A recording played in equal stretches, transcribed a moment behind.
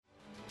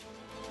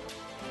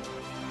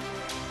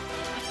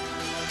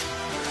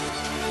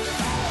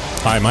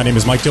Hi, my name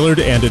is Mike Dillard,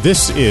 and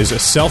this is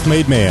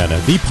Self-Made Man,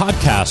 the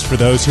podcast for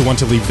those who want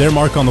to leave their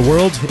mark on the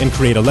world and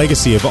create a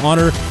legacy of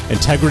honor,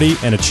 integrity,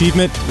 and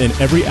achievement in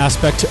every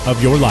aspect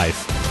of your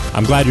life.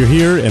 I'm glad you're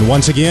here, and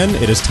once again,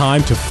 it is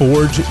time to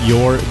forge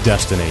your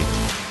destiny.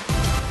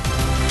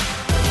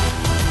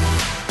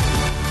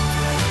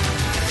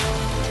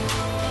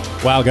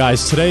 Wow,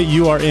 guys, today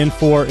you are in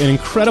for an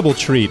incredible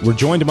treat. We're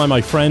joined by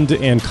my friend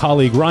and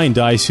colleague, Ryan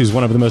Deiss, who's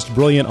one of the most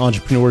brilliant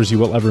entrepreneurs you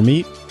will ever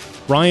meet.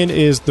 Ryan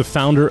is the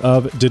founder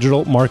of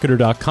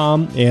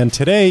digitalmarketer.com, and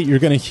today you're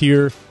going to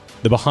hear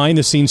the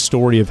behind-the-scenes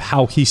story of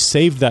how he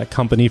saved that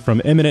company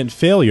from imminent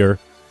failure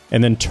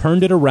and then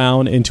turned it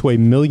around into a $1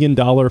 million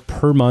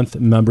per month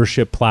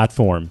membership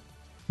platform.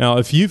 Now,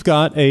 if you've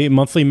got a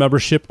monthly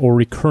membership or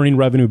recurring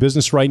revenue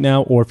business right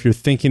now, or if you're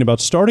thinking about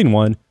starting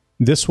one,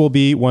 this will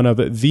be one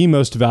of the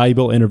most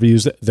valuable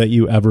interviews that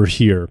you ever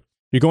hear.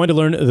 You're going to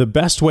learn the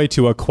best way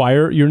to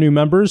acquire your new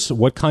members,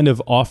 what kind of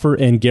offer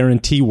and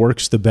guarantee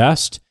works the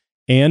best,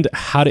 and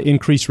how to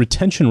increase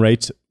retention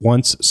rates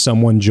once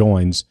someone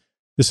joins.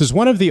 This is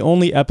one of the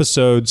only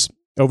episodes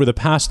over the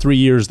past 3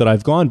 years that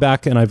I've gone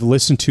back and I've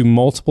listened to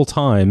multiple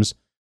times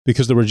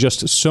because there were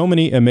just so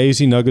many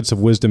amazing nuggets of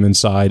wisdom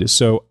inside.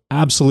 So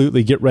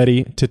absolutely get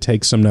ready to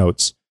take some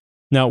notes.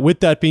 Now, with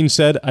that being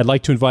said, I'd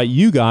like to invite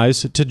you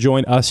guys to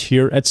join us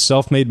here at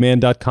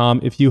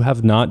selfmademan.com if you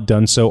have not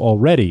done so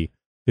already.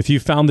 If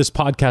you found this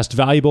podcast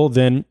valuable,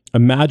 then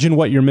imagine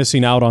what you're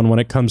missing out on when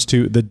it comes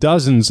to the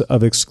dozens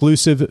of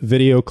exclusive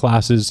video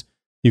classes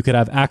you could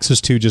have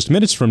access to just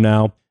minutes from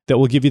now that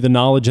will give you the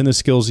knowledge and the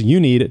skills you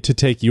need to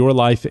take your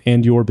life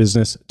and your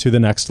business to the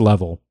next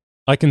level.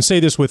 I can say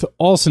this with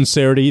all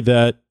sincerity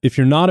that if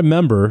you're not a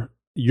member,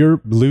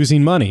 you're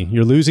losing money.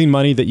 You're losing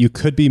money that you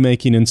could be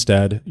making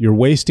instead. You're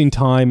wasting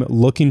time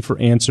looking for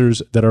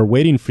answers that are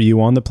waiting for you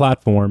on the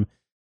platform,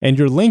 and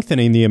you're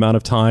lengthening the amount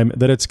of time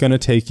that it's going to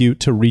take you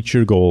to reach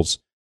your goals.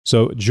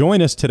 So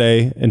join us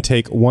today and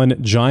take one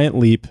giant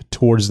leap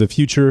towards the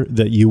future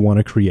that you want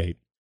to create.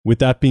 With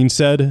that being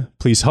said,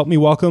 please help me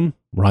welcome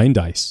Ryan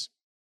Deiss.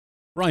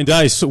 Ryan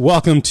Deiss,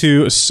 welcome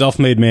to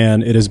Self-Made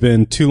Man. It has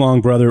been too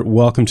long, brother.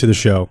 Welcome to the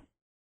show.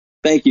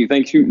 Thank you.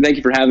 Thank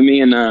you for having me.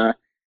 And,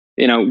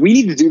 we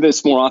need to do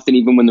this more often,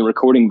 even when the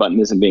recording button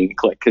isn't being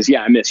clicked. Because,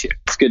 I miss you.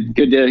 It's good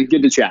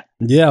to chat.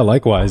 Yeah,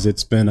 likewise.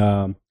 It's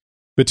been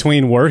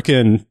between work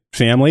and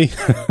family,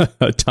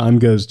 time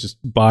goes just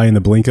by in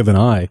the blink of an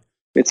eye.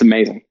 It's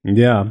amazing.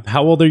 Yeah.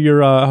 How old are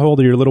your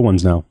little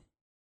ones now?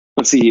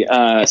 Let's see,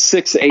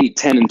 6, 8,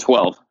 10, and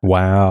 12.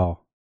 Wow,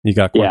 you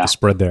got quite the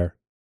spread there.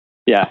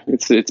 Yeah,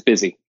 it's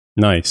busy.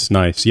 Nice.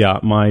 Yeah,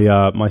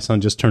 my son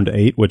just turned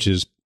 8, which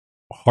is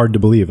hard to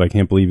believe. I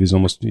can't believe he's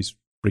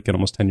freaking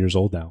almost 10 years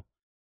old now.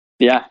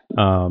 Yeah,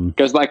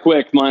 goes by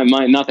quick. My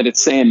not that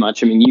it's saying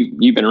much. I mean,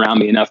 you've been around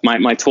me enough. My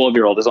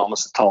 12-year-old is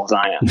almost as tall as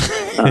I am.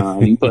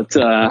 It's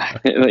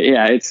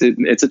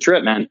a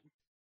trip, man.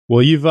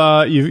 Well,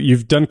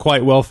 you've done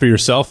quite well for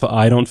yourself.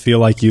 I don't feel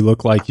like you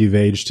look like you've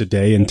aged a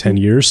day in 10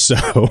 years. So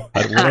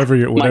whatever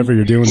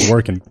you're doing is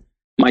working.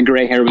 My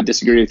gray hair would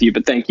disagree with you,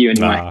 but thank you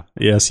anyway.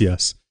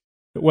 Yes.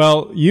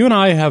 Well, you and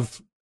I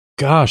have,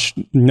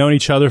 known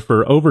each other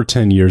for over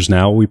 10 years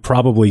now. We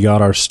probably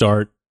got our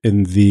start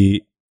in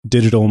the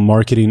digital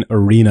marketing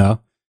arena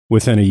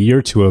within a year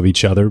or two of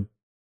each other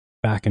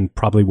back in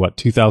probably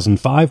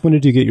 2005. When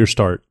did you get your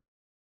start?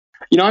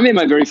 I made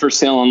my very first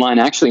sale online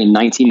actually in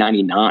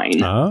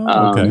 1999.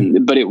 Oh, okay.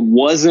 But it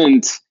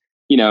wasn't,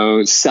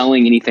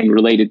 selling anything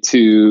related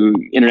to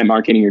internet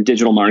marketing or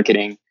digital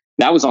marketing.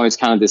 That was always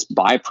kind of this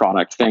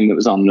byproduct thing that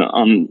was on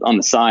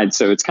the side.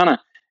 So it's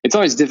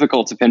always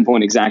difficult to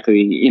pinpoint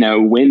exactly,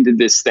 when did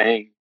this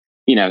thing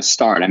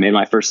start. I made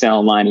my first sale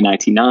online in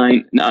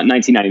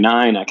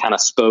 1999. I kind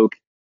of spoke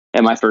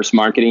at my first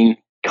marketing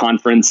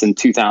conference in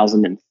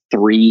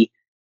 2003,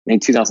 I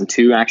think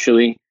 2002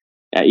 actually.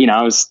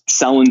 I was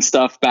selling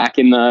stuff back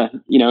in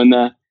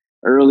the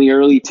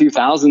early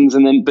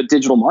 2000s, but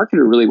digital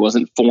marketer really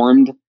wasn't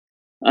formed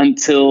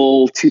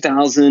until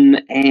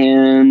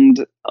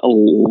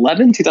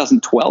 2011,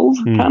 2012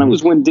 kind of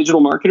was when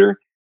digital marketer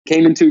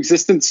came into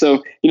existence.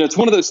 So, it's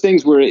one of those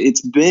things where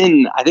it's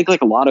been, I think,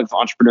 like a lot of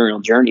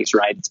entrepreneurial journeys,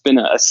 right? It's been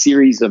a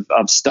series of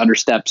stutter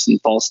steps and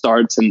false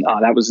starts. And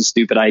that was a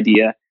stupid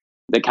idea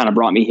that kind of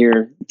brought me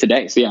here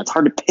today. So yeah, it's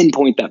hard to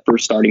pinpoint that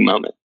first starting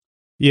moment.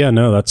 Yeah,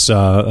 no, that's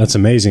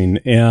amazing.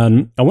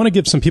 And I want to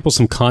give some people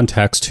some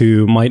context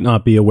who might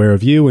not be aware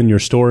of you and your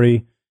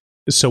story.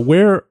 So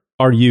where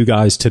are you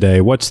guys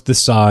today? What's the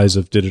size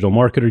of Digital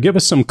Marketer? Give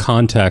us some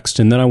context,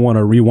 and then I want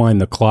to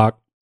rewind the clock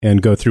and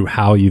go through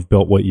how you've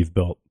built what you've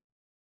built.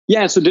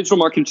 Yeah, so Digital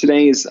Marketer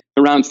today is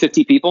around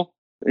 50 people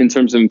in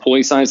terms of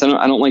employee size. I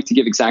don't like to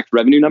give exact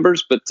revenue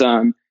numbers, but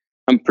I'm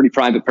a pretty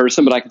private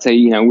person. But I can tell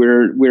you,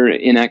 we're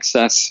in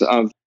excess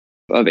of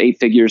 8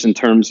 figures in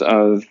terms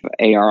of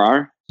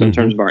ARR, so in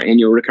terms of our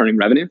annual recurring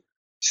revenue.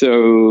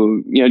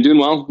 So doing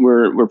well.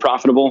 We're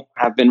profitable.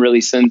 Have been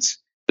really since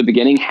the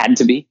beginning. Had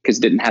to be, because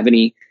didn't have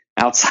any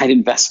outside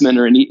investment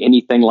or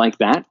anything like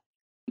that.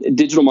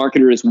 Digital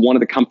Marketer is one of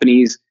the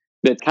companies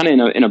that's kind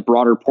of in a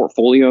broader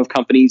portfolio of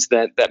companies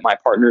that my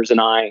partners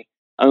and I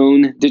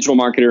own. Digital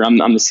marketer, I'm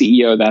the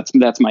CEO.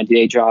 That's my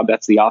day job.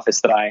 That's the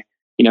office that I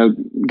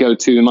go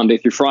to Monday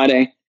through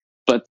Friday.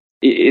 But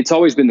it's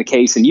always been the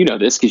case, and you know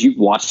this because you've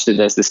watched it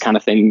as this kind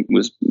of thing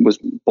was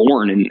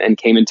born and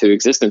came into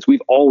existence.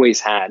 We've always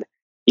had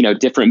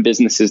different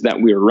businesses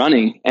that we were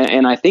running,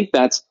 and I think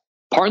that's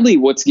partly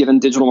what's given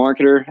digital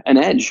marketer an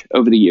edge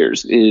over the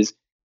years. Is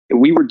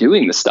we were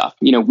doing this stuff.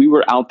 We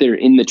were out there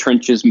in the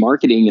trenches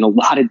marketing in a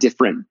lot of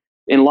different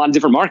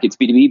markets,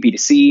 B2B,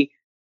 B2C,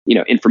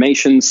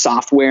 information,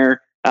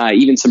 software,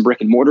 even some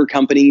brick and mortar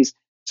companies.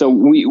 So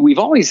we've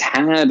always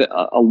had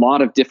a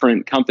lot of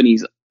different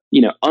companies,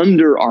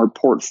 under our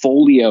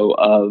portfolio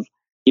of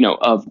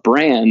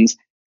brands.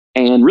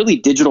 And really,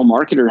 digital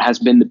marketer has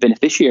been the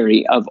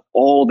beneficiary of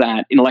all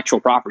that intellectual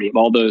property, of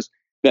all those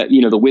that,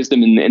 the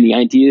wisdom and the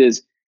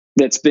ideas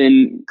that's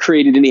been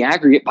created in the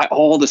aggregate by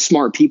all the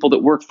smart people that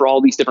work for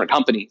all these different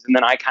companies. And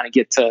then I kind of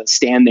get to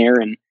stand there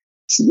and,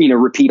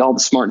 repeat all the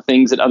smart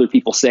things that other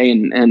people say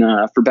and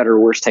for better or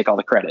worse, take all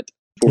the credit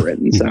for it.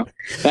 And so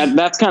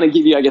that's kind of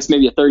give you, I guess,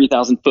 maybe a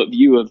 30,000 foot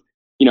view of,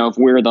 of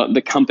where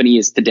the company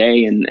is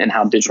today and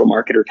how digital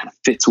marketer kind of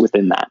fits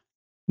within that.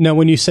 Now,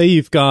 when you say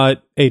you've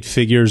got 8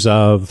 figures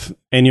of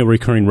annual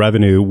recurring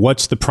revenue,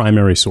 what's the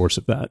primary source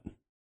of that?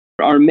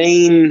 Our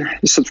main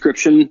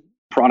subscription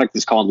product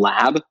is called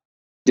Lab,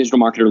 Digital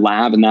Marketer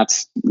Lab, and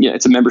that's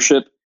it's a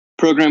membership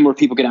program where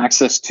people get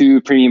access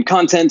to premium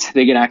content.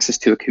 They get access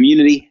to a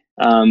community.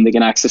 They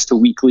get access to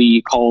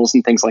weekly calls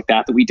and things like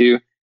that we do.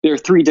 There are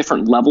 3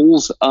 different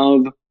levels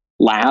of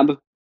Lab,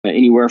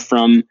 anywhere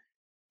from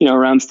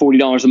around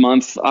 $40 a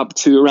month up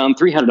to around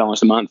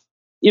 $300 a month.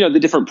 The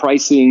different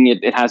pricing,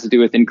 it has to do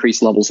with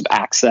increased levels of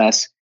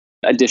access,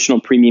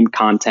 additional premium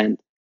content,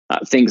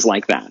 things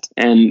like that.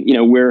 And,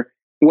 we're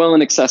well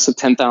in excess of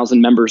 10,000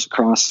 members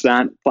across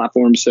that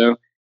platform. So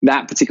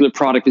that particular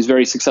product is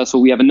very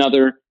successful. We have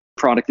another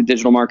product, a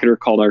digital marketer,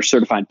 called our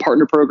Certified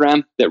Partner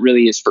Program that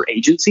really is for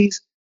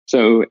agencies.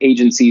 So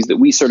agencies that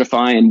we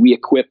certify and we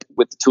equip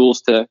with the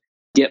tools to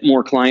get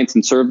more clients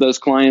and serve those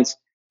clients.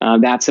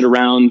 That's at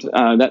around,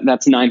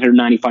 that's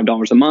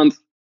 $995 a month.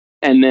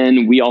 And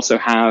then we also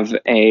have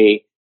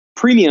a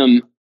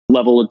premium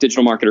level of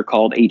digital marketer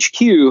called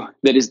HQ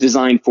that is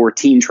designed for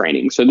team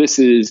training. So this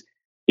is,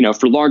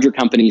 for larger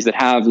companies that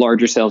have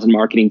larger sales and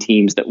marketing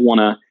teams that want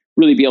to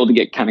really be able to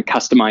get kind of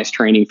customized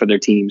training for their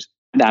teams.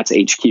 That's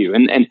HQ.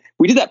 And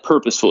we did that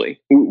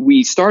purposefully.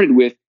 We started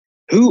with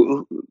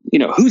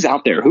who's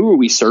out there? Who are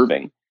we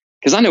serving?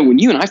 Because I know when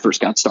you and I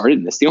first got started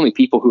in this, the only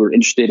people who were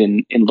interested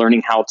in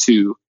learning how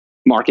to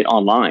market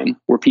online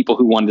were people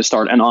who wanted to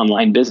start an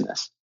online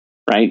business,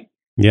 right?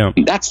 Yeah.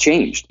 That's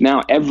changed.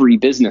 Now every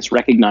business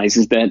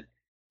recognizes that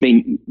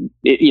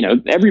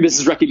every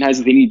business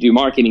recognizes they need to do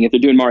marketing. If they're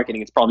doing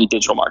marketing, it's probably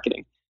digital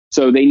marketing.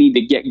 So they need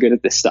to get good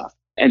at this stuff.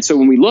 And so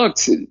when we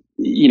looked,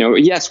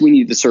 yes, we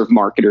needed to serve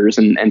marketers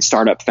and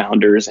startup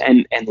founders,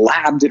 and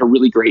Lab did a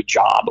really great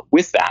job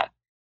with that.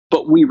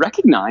 But we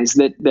recognize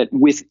that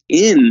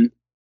within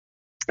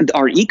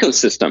our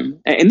ecosystem,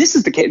 and this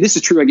is the case, this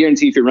is true, I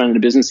guarantee if you're running a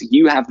business,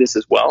 you have this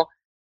as well.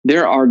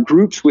 There are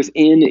groups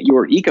within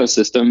your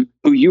ecosystem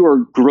who you are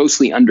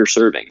grossly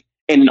underserving.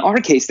 And in our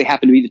case, they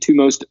happen to be the 2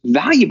 most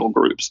valuable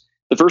groups.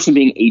 The first one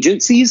being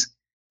agencies,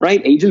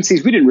 right?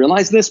 Agencies, we didn't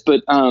realize this,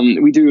 but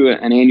we do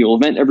an annual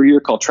event every year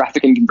called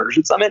Traffic and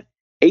Conversion Summit.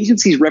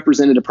 Agencies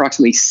represented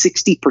approximately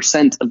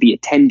 60% of the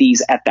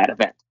attendees at that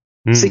event.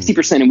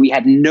 60%, and we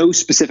had no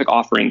specific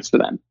offerings for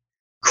them.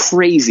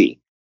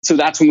 Crazy. So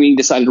that's when we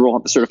decided to roll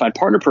out the Certified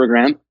Partner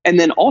Program. And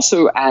then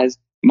also, as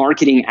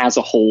marketing as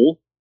a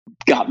whole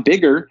got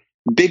bigger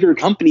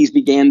companies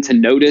began to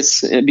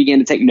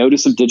take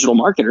notice of digital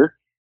marketer.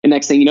 And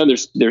next thing you know,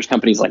 there's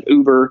companies like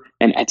Uber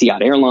and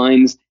Etihad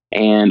Airlines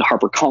and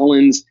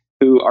HarperCollins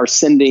who are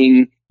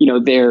sending,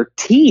 their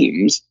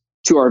teams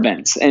to our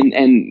events. And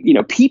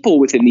people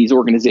within these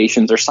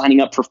organizations are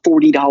signing up for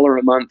 $40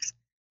 a month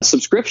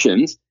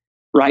subscriptions,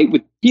 right?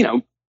 With,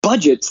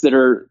 budgets that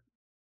are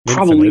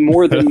probably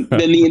more than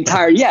the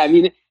entire,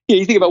 you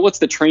think about what's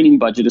the training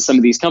budget of some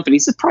of these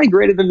companies, it's probably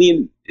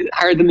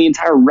higher than the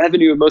entire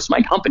revenue of most of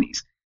my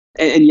companies.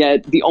 And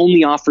yet the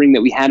only offering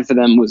that we had for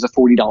them was a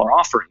 $40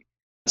 offering.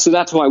 So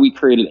that's why we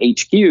created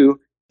HQ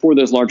for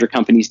those larger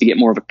companies to get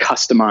more of a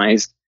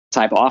customized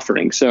type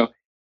offering. So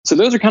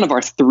those are kind of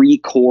our 3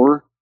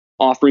 core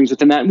offerings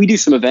within that. And we do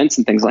some events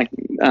and things like,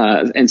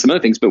 and some other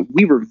things, but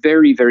we were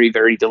very, very,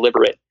 very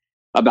deliberate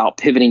about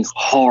pivoting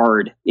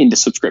hard into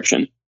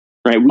subscription,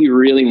 right? We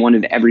really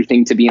wanted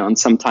everything to be on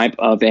some type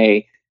of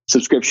a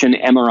subscription,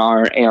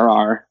 MRR,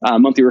 ARR,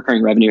 monthly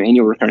recurring revenue,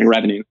 annual recurring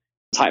revenue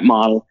type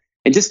model,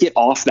 and just get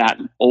off that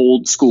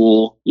old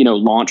school,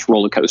 launch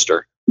roller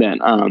coaster that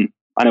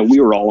I know we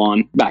were all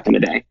on back in the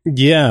day.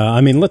 Yeah,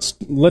 I mean,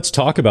 let's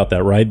talk about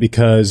that, right?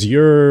 Because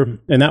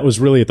and that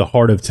was really at the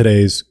heart of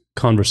today's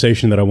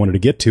conversation that I wanted to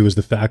get to, is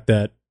the fact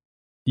that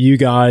you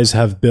guys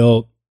have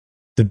built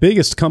the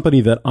biggest company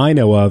that I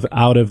know of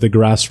out of the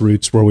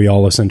grassroots where we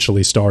all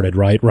essentially started,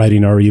 right?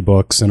 Writing our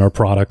ebooks and our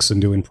products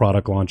and doing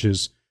product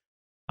launches.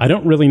 I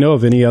don't really know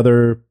of any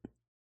other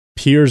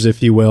peers,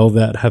 if you will,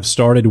 that have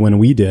started when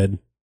we did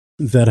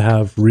that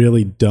have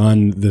really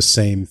done the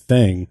same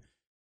thing.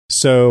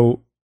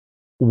 So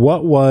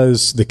what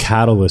was the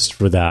catalyst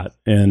for that,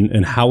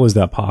 and how was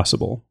that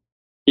possible?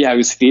 Yeah, it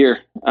was fear.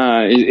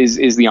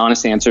 Is the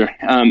honest answer.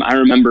 I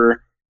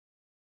remember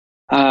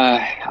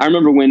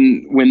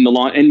when the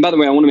launch. And by the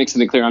way, I want to make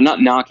something clear. I'm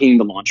not knocking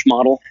the launch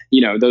model.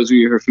 Those of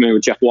you who are familiar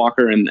with Jeff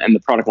Walker and the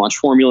product launch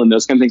formula and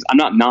those kind of things, I'm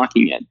not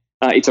knocking it.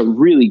 It's a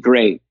really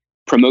great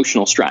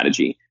promotional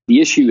strategy.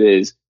 The issue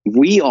is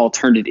we all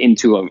turned it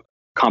into a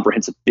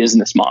comprehensive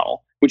business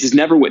model, which is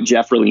never what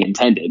Jeff really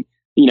intended.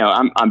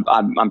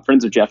 I'm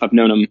friends with Jeff. I've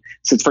known him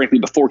since, frankly,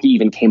 before he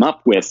even came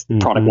up with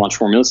product launch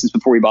formula, since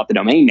before he bought the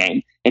domain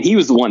name. And he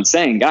was the one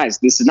saying, guys,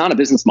 this is not a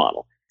business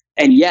model.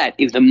 And yet,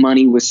 if the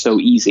money was so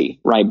easy,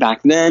 right?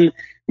 Back then,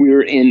 we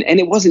were in, and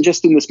it wasn't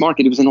just in this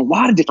market, it was in a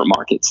lot of different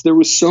markets. There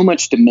was so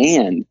much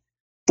demand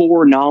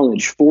for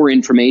knowledge, for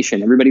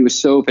information. Everybody was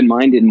so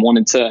open-minded and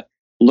wanted to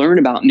learn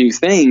about new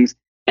things.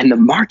 And the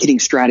marketing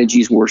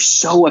strategies were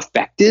so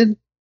effective.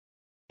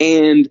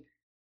 And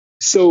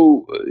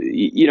so,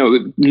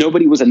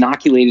 nobody was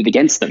inoculated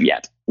against them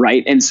yet,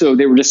 right? And so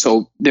they were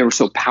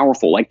so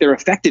powerful. Like, they're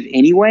effective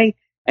anyway.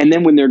 And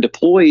then when they're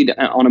deployed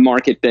on a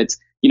market that's,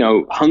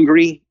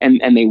 hungry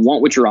and they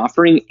want what you're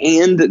offering,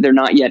 and they're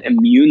not yet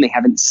immune, they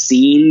haven't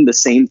seen the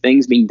same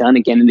things being done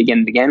again and again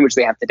and again, which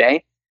they have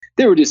today,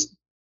 they were just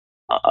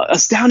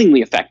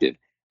astoundingly effective.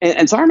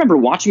 And so I remember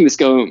watching this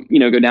go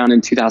down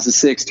in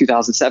 2006,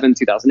 2007,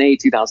 2008,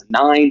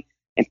 2009,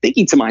 and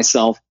thinking to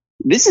myself,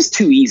 this is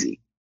too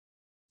easy.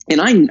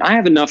 And I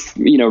have enough,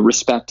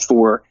 respect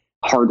for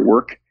hard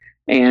work.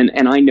 And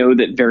I know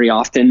that very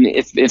often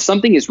if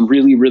something is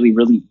really, really,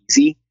 really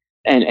easy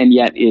and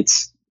yet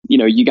it's,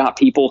 you got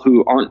people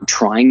who aren't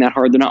trying that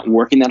hard, they're not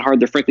working that hard,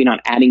 they're frankly not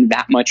adding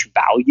that much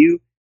value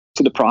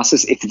to the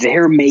process. If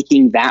they're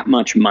making that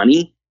much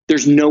money,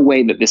 there's no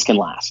way that this can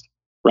last,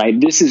 right?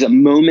 This is a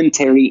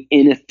momentary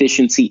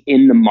inefficiency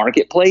in the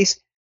marketplace.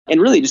 And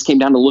really it just came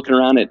down to looking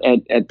around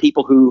at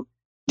people who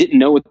didn't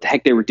know what the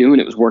heck they were doing.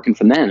 It was working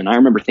for them. And I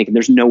remember thinking,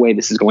 there's no way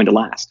this is going to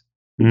last.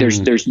 There's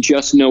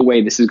just no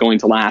way this is going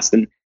to last.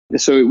 And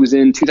so it was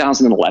in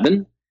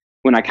 2011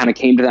 when I kind of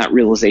came to that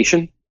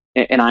realization.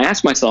 And I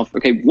asked myself,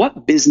 okay,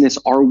 what business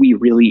are we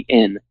really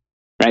in,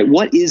 right?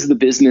 What is the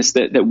business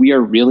that we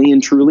are really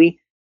and truly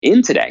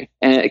in today?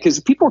 Because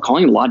people were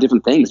calling it a lot of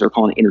different things. They were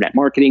calling it internet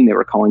marketing. They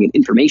were calling it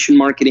information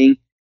marketing.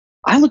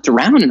 I looked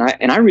around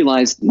and I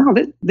realized, no,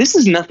 this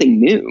is nothing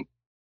new.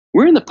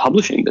 We're in the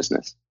publishing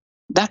business.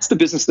 That's the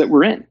business that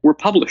we're in. We're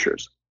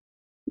publishers.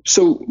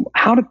 So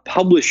how do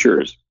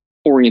publishers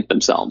orient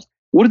themselves?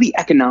 What are the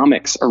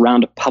economics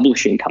around a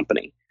publishing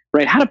company,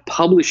 right? How do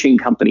publishing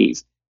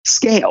companies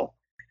scale?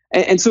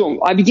 And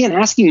so I began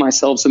asking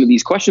myself some of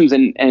these questions,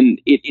 and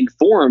it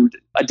informed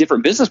a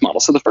different business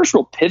model. So the first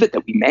real pivot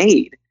that we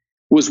made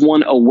was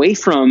one away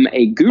from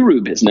a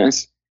guru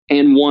business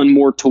and one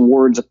more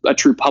towards a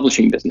true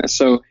publishing business.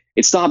 So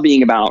it stopped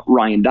being about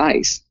Ryan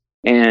Deiss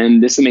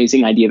and this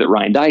amazing idea that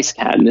Ryan Deiss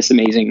had and this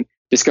amazing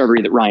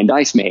discovery that Ryan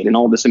Deiss made and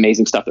all this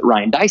amazing stuff that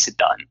Ryan Deiss had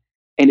done.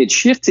 And it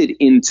shifted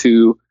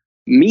into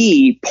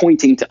me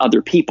pointing to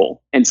other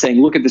people and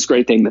saying, look at this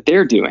great thing that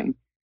they're doing,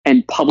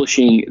 and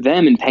publishing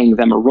them and paying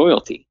them a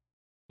royalty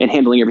and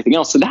handling everything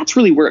else. So that's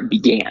really where it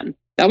began.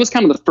 That was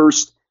kind of the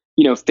first,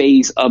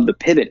 phase of the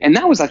pivot. And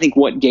that was, I think,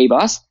 what gave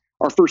us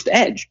our first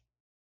edge,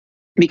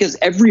 because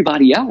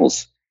everybody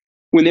else,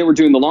 when they were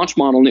doing the launch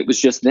model and it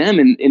was just them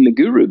in the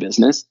guru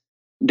business,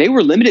 they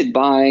were limited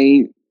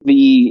by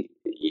the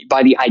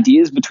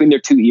ideas between their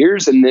two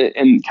ears and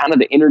kind of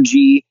the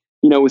energy,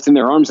 within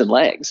their arms and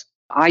legs.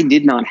 I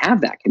did not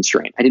have that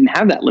constraint. I didn't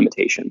have that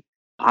limitation.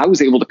 I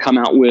was able to come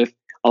out with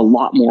a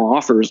lot more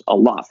offers a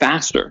lot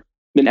faster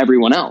than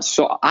everyone else.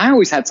 So I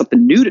always had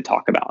something new to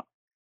talk about,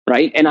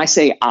 right? And I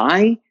say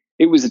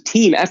it was a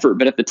team effort,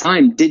 but at the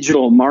time,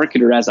 digital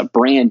marketer as a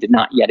brand did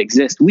not yet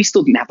exist. We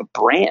still didn't have a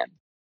brand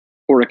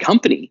or a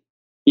company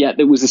yet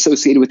that was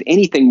associated with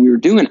anything we were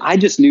doing. I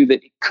just knew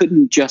that it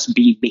couldn't just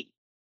be me.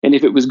 And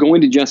if it was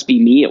going to just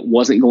be me, it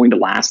wasn't going to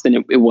last and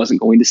it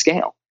wasn't going to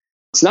scale.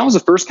 So that was the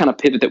first kind of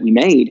pivot that we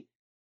made.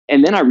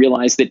 And then I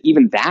realized that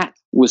even that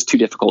was too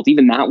difficult.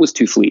 Even that was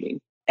too fleeting.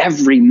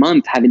 Every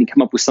month having to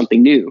come up with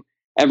something new,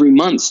 every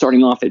month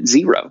starting off at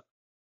zero.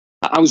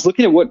 I was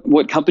looking at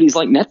what companies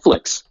like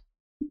Netflix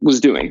was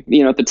doing.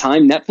 At the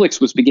time, Netflix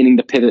was beginning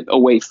to pivot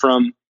away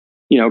from,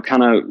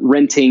 kind of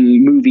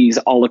renting movies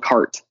a la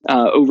carte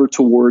over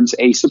towards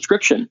a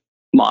subscription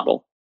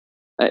model.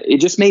 It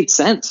just made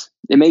sense.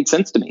 It made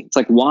sense to me. It's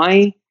like,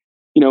 why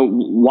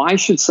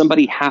should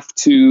somebody have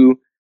to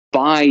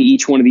buy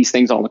each one of these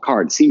things a la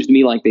carte? It seems to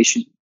me like they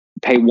should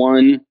pay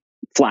one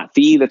flat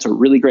fee that's a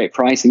really great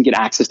price and get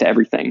access to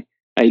everything.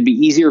 It'd be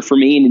easier for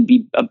me and it'd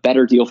be a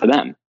better deal for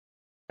them.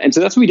 And so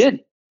that's what we did.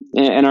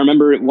 And I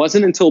remember it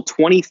wasn't until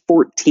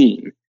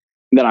 2014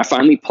 that I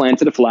finally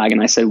planted a flag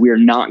and I said, we are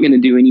not going to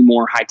do any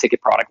more high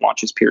ticket product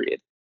launches, period.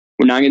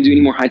 We're not going to do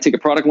any more high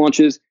ticket product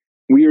launches.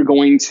 We are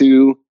going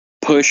to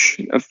push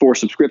for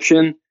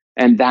subscription.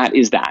 And that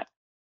is that.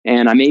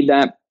 And I made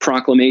that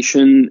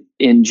proclamation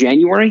in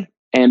January.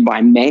 And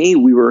by May,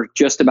 we were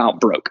just about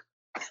broke.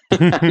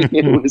 I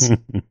mean,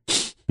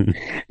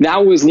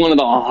 that was one of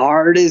the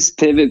hardest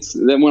pivots,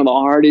 one of the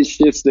hardest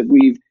shifts that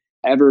we've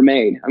ever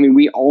made. I mean,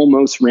 we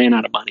almost ran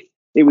out of money.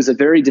 It was a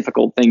very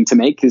difficult thing to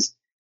make because,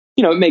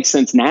 it makes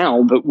sense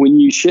now, but when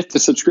you shift to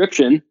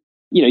subscription,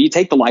 you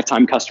take the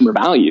lifetime customer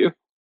value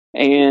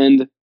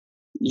and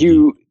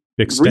you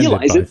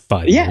realize it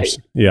 5 years.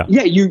 Yeah.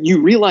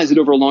 You realize it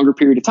over a longer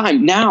period of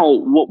time. Now,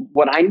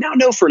 what I now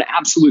know for an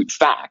absolute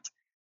fact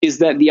is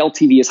that the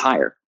LTV is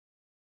higher,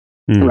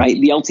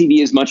 right? The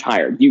LTV is much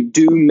higher. You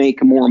do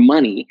make more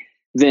money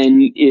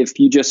than if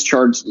you just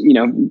charge,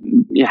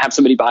 you have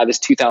somebody buy this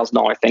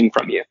 $2,000 thing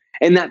from you.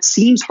 And that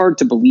seems hard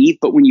to believe,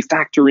 but when you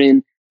factor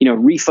in,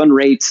 refund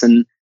rates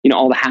and,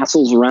 all the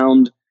hassles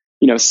around,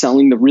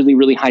 selling the really,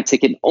 really high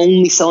ticket,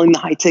 only selling the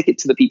high ticket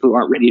to the people who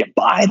aren't ready to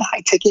buy the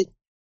high ticket,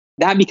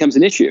 that becomes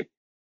an issue.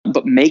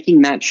 But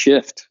making that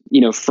shift,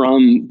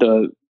 from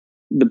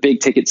the big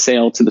ticket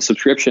sale to the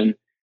subscription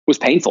was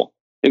painful.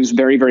 It was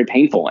very, very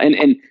painful.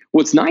 And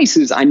what's nice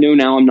is I know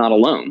now I'm not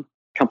alone.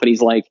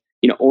 Companies like,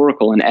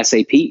 Oracle and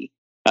SAP,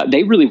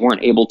 they really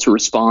weren't able to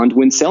respond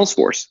when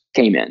Salesforce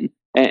came in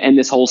and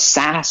this whole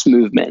SaaS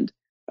movement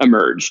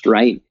emerged,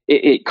 right?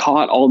 It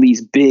caught all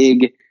these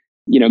big,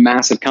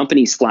 massive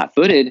companies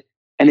flat-footed,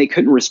 and they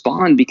couldn't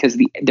respond because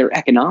their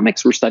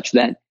economics were such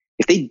that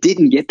if they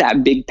didn't get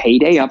that big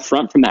payday up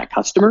front from that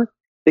customer,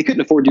 they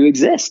couldn't afford to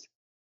exist.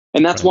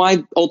 And that's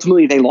why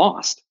ultimately they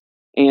lost.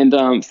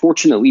 And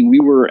fortunately, we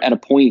were at a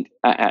point,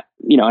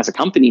 as a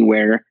company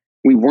where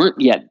we weren't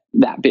yet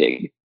that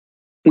big.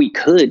 We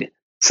could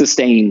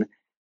sustain,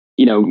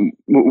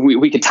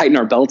 we could tighten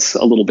our belts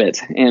a little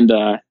bit and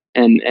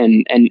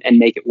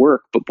make it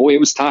work. But boy, it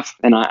was tough.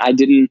 And I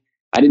didn't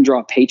draw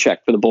a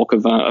paycheck for the bulk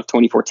of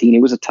 2014.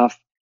 It was a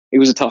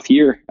tough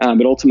year,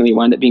 but ultimately it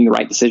wound up being the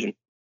right decision.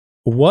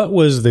 What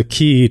was the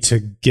key to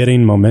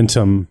getting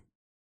momentum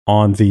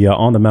on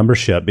the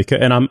membership? Because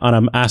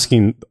I'm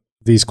asking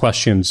these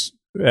questions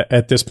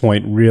at this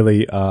point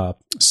really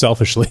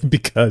selfishly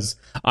because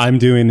I'm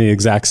doing the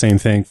exact same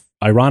thing,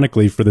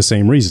 ironically, for the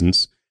same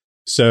reasons.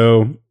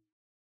 So,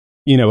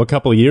 a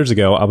couple of years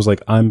ago, I was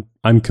like,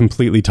 I'm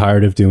completely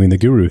tired of doing the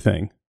guru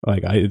thing.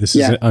 Like, this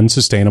is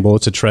unsustainable.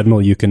 It's a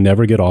treadmill you can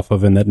never get off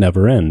of and that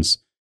never ends.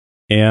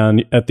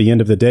 And at the end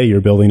of the day,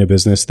 you're building a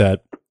business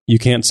that you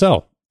can't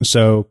sell.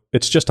 So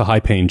it's just a high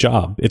paying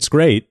job. It's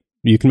great.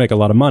 You can make a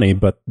lot of money,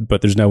 but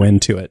there's no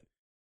end to it.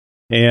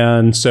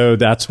 And so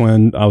that's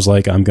when I was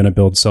like, I'm going to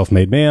build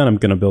Self-Made Man. I'm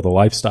going to build a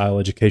lifestyle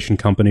education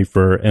company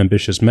for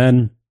ambitious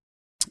men.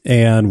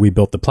 And we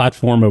built the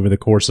platform over the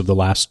course of the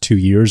last 2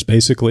 years,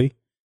 basically.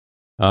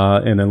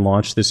 And then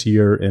launched this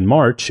year in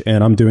March.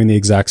 And I'm doing the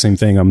exact same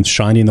thing. I'm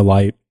shining the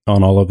light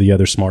on all of the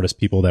other smartest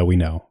people that we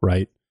know,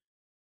 right?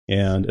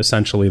 And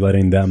essentially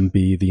letting them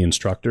be the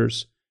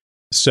instructors.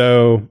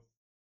 So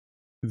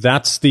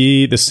that's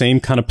the same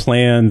kind of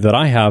plan that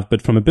I have,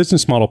 but from a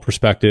business model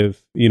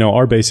perspective,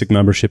 our basic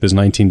membership is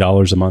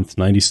 $19 a month,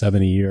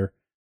 $97 a year.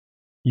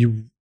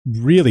 You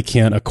really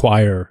can't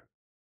acquire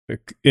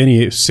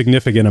any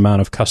significant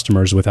amount of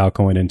customers without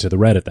going into the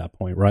red at that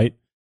point, right?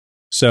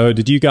 So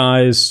did you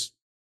guys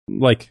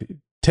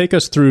take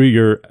us through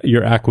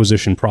your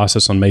acquisition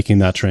process on making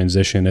that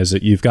transition? Is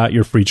it you've got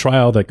your free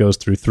trial that goes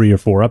through 3 or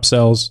 4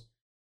 upsells?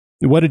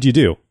 What did you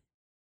do?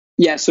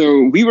 Yeah,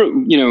 so we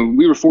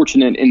were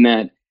fortunate in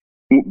that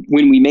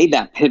when we made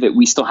that pivot,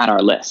 we still had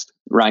our list,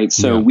 right?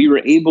 So we were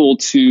able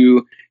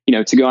to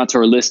go out to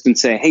our list and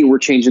say, hey, we're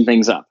changing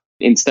things up.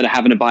 Instead of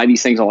having to buy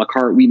these things a la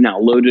carte, we've now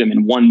loaded them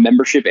in one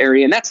membership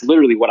area. And that's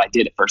literally what I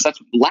did at first. That's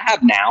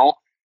Lab now.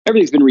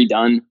 Everything's been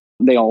redone.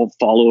 They all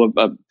follow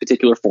a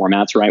particular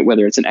formats, right?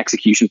 Whether it's an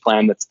execution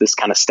plan that's this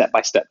kind of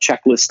step-by-step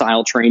checklist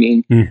style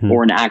training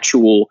or an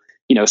actual,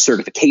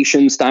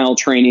 certification style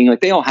training.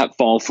 Like they all have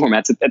follow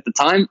formats. At the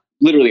time,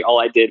 literally all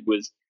I did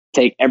was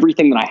take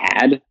everything that I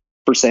had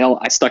for sale.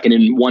 I stuck it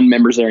in one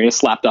members area,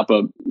 slapped up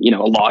a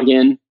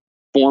login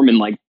form,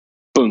 and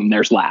boom,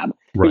 there's Lab.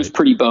 Right. It was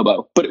pretty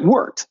bobo, but it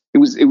worked. It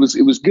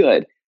was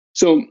good.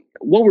 So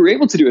what we were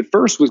able to do at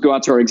first was go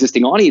out to our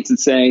existing audience and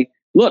say,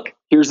 look,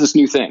 here's this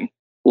new thing,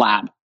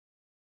 Lab.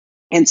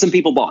 And some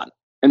people bought,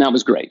 and that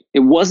was great. It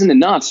wasn't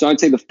enough. So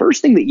I'd say the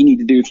first thing that you need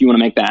to do if you want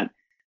to make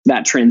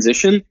that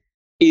transition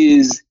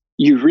is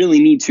you really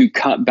need to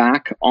cut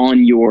back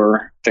on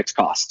your fixed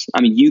costs.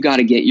 I mean, you got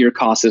to get your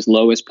costs as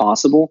low as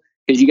possible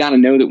because you got to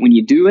know that when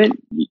you do it,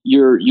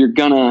 you're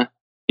gonna,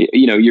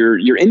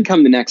 your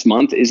income the next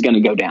month is going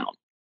to go down.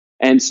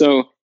 And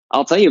so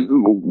I'll tell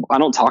you, I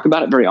don't talk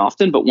about it very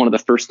often, but one of the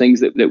first things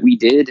that we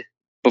did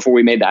before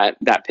we made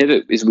that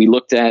pivot is we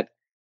looked at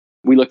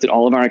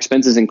all of our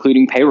expenses,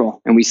 including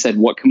payroll, and we said,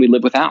 what can we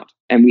live without?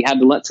 And we had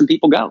to let some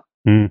people go.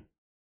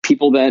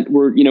 People that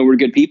were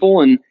good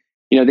people and,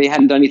 they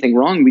hadn't done anything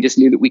wrong. We just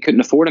knew that we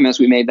couldn't afford them as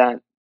we made that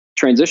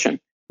transition.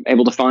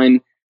 Able to find,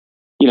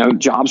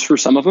 jobs for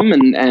some of them.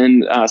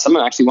 And some of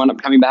them actually wound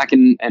up coming back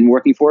and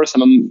working for us.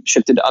 Some of them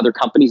shifted to other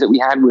companies that we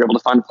had. We were able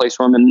to find a place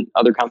for them in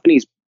other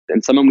companies.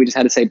 and some of them we just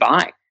had to say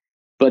bye.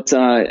 But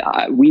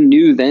we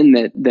knew then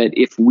that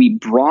if we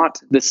brought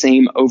the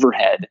same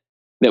overhead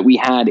that we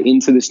had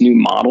into this new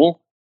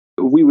model,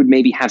 we would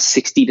maybe have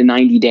 60 to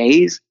 90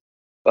 days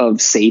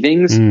of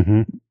savings.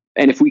 Mm-hmm.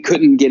 And if we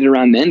couldn't get it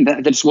around then,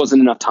 that just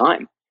wasn't enough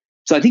time.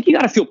 So I think you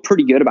got to feel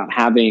pretty good about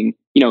having,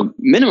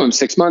 minimum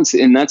 6 months.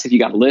 And that's if you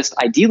got a list,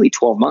 ideally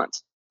 12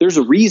 months. There's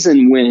a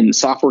reason when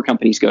software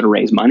companies go to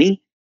raise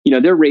money,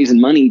 they're raising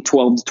money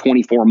 12 to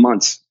 24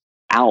 months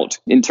out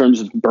in terms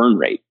of burn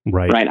rate.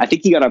 Right. I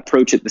think you got to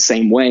approach it the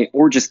same way,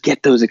 or just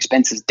get those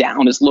expenses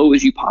down as low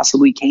as you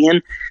possibly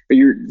can, or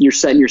you're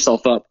setting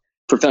yourself up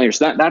for failure.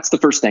 So that's the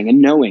first thing.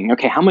 And knowing,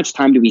 okay, how much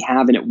time do we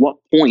have? And at what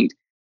point,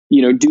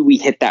 do we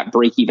hit that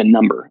break even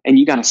number? And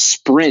you got to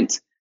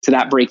sprint to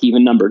that break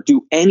even number.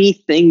 Do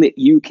anything that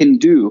you can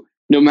do,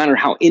 no matter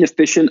how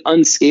inefficient,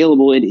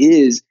 unscalable it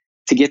is,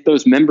 to get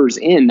those members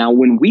in. Now,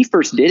 when we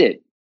first did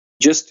it,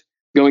 just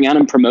going out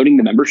and promoting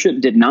the membership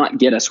did not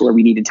get us where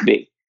we needed to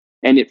be.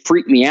 And it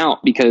freaked me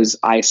out because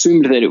I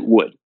assumed that it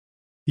would.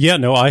 Yeah,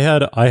 no, I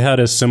had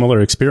a similar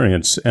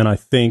experience, and I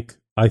think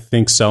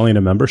selling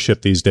a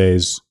membership these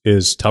days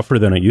is tougher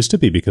than it used to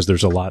be because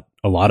there's a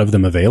lot of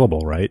them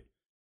available, right?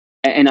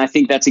 And I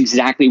think that's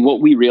exactly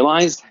what we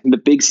realized. The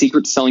big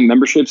secret to selling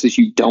memberships is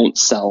you don't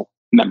sell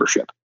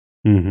membership.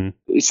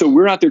 Mm-hmm. So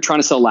we're out there trying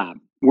to sell lab.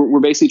 We're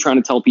basically trying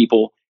to tell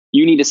people,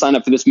 you need to sign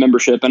up for this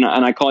membership. And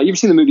I call it, you ever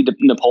seen the movie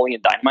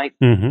Napoleon Dynamite?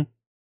 Mm-hmm.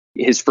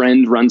 His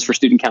friend runs for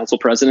student council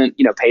president,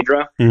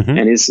 Pedro, mm-hmm.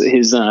 and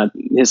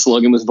his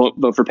slogan was vote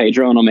for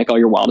Pedro and I'll make all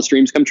your wildest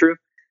dreams come true.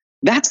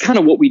 That's kind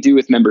of what we do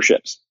with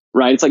memberships,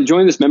 right? It's like,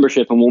 join this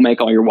membership and we'll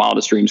make all your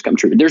wildest dreams come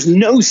true. There's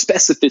no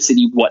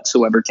specificity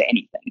whatsoever to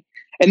anything.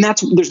 And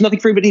there's nothing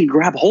for everybody to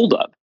grab hold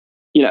of.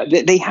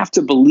 They have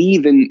to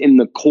believe in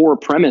the core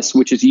premise,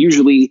 which is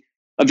usually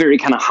a very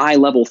kind of high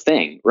level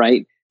thing,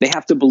 right? They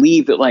have to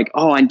believe that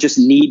I just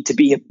need to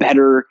be a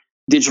better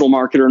digital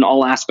marketer in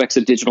all aspects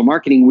of digital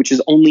marketing, which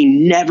is only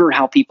never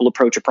how people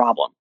approach a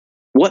problem.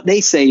 What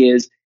they say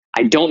is,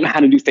 I don't know how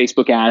to do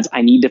Facebook ads.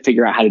 I need to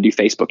figure out how to do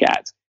Facebook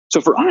ads.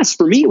 So for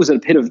me, it was a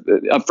pit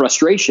of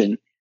frustration.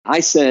 I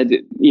said,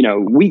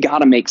 we got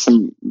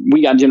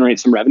to generate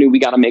some revenue. We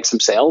got to make some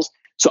sales.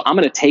 So I'm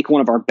going to take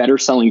one of our better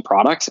selling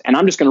products and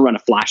I'm just going to run a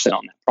flash sale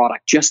on that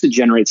product just to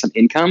generate some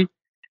income.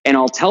 And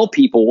I'll tell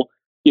people,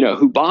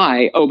 who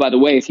buy, oh, by the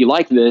way, if you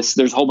like this,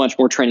 there's a whole bunch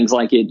more trainings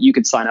like it. You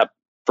could sign up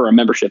for a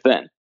membership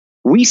then.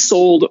 We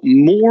sold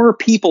more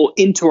people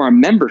into our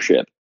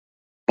membership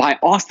by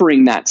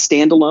offering that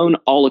standalone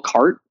a la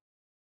carte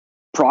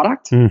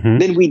product mm-hmm.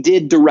 than we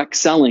did direct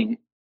selling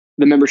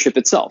the membership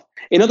itself.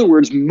 In other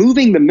words,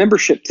 moving the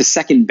membership to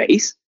second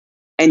base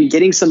and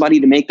getting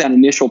somebody to make that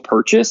initial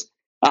purchase.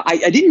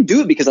 I didn't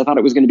do it because I thought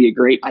it was going to be a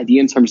great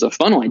idea in terms of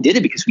funnel. I did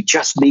it because we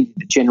just needed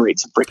to generate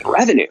some freaking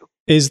revenue.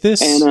 Is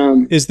this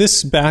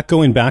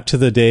going back to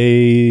the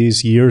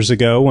days years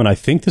ago when I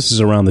think this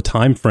is around the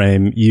time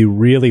frame you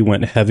really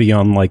went heavy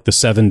on like the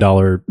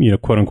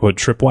 $7, quote unquote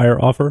tripwire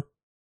offer?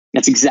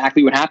 That's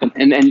exactly what happened.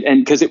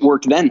 And because it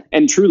worked then.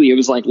 And truly it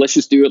was like, let's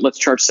just do it. Let's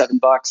charge $7.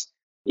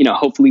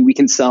 Hopefully we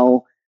can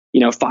sell,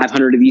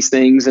 500 of these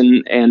things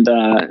and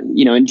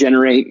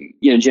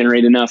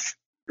generate enough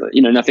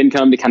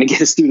income to kind of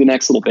get us through the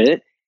next little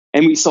bit.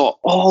 And we saw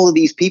all of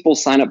these people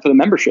sign up for the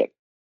membership.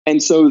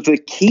 And so the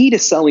key to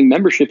selling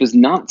membership is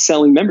not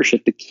selling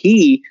membership. The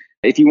key,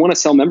 if you want to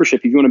sell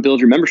membership, if you want to build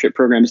your membership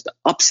program, is to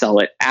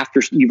upsell it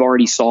after you've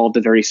already solved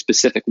a very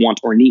specific want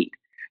or need.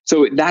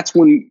 So that's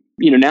when,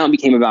 now it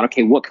became about,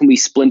 okay, what can we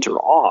splinter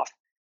off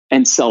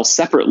and sell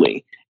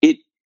separately?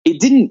 It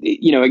didn't,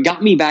 it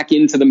got me back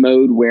into the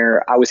mode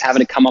where I was having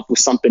to come up with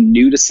something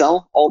new to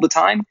sell all the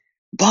time,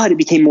 but it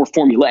became more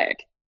formulaic.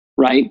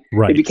 Right.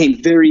 It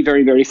became very,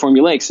 very, very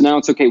formulaic. So now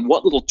it's okay.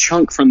 What little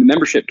chunk from the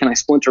membership can I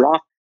splinter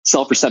off,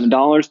 sell for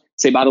 $7?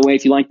 Say, by the way,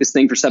 if you like this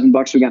thing for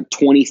 $7, we got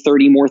 20,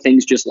 30 more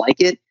things just like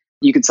it.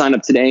 You could sign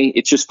up today.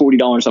 It's just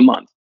 $40 a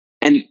month.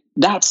 And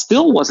that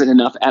still wasn't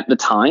enough at the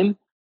time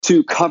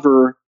to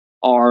cover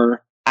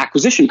our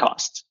acquisition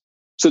costs.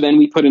 So then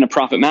we put in a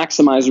profit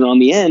maximizer on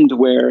the end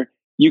where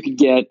you could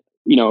get,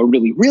 a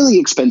really, really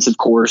expensive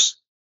course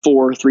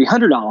for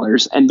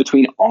 $300. And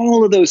between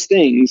all of those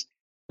things,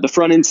 the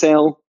front end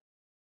sale,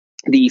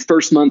 the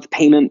first month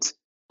payment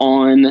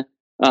on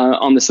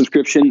the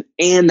subscription,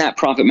 and that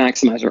profit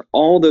maximizer,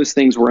 all those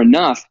things were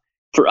enough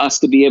for us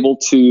to be able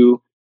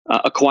to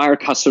acquire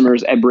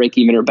customers at break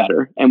even or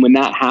better. And when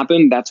that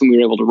happened, that's when we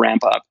were able to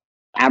ramp up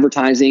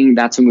advertising.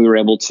 That's when we were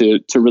able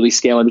to really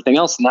scale everything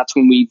else. And that's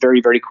when we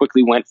very, very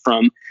quickly went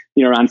from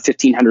around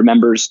 1,500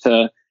 members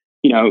to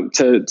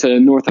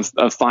north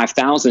of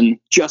 5,000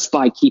 just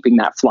by keeping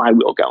that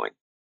flywheel going.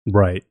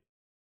 Right.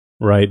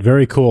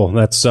 Very cool.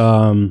 That's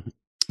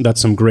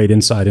some great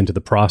insight into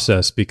the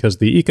process, because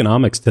the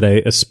economics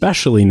today,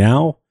 especially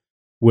now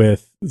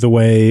with the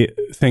way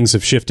things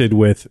have shifted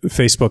with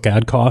Facebook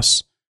ad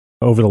costs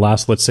over the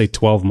last, let's say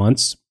 12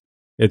 months,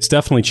 it's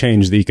definitely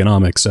changed the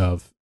economics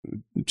of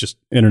just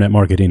internet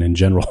marketing in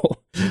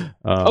general.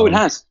 It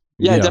has.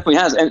 Yeah, it definitely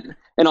has.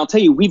 And I'll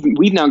tell you,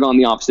 we've now gone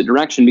the opposite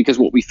direction, because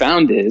what we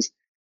found is,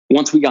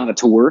 once we got it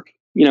to work,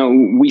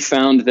 we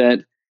found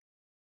that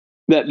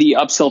the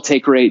upsell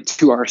take rate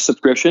to our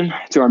subscription,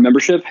 to our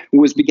membership,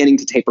 was beginning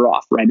to taper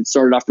off, right? It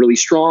started off really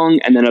strong,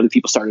 and then other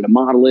people started to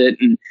model it.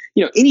 And,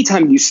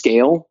 anytime you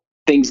scale,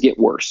 things get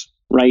worse,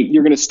 right?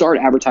 You're going to start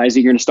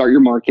advertising, you're going to start your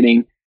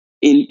marketing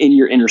in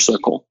your inner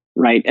circle,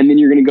 right? And then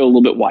you're going to go a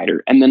little bit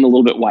wider, and then a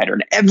little bit wider.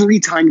 And every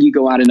time you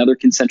go out another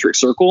concentric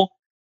circle,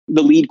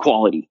 the lead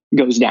quality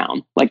goes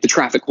down. Like the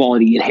traffic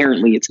quality,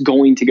 inherently, it's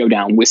going to go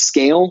down. With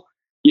scale,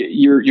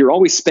 you're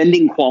always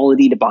spending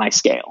quality to buy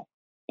scale.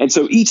 And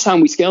so each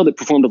time we scaled, it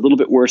performed a little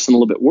bit worse and a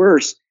little bit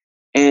worse.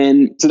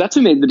 And so that's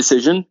when we made the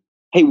decision,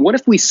 hey, what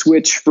if we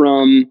switch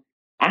from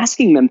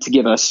asking them to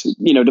give us,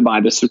 to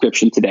buy the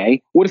subscription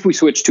today? What if we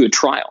switch to a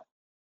trial?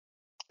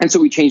 And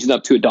so we changed it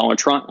up to $1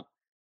 trial.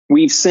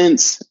 We've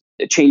since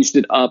changed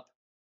it up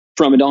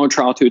from $1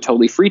 trial to a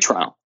totally free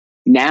trial.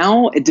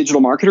 Now at Digital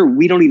Marketer,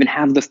 we don't even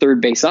have the third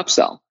base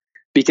upsell,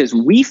 because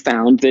we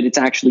found that it's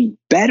actually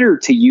better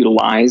to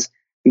utilize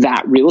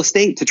that real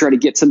estate to try to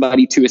get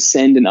somebody to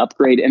ascend and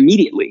upgrade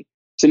immediately.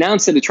 So now,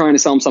 instead of trying to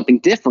sell them something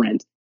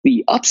different,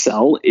 the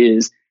upsell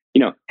is,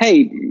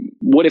 hey,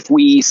 what if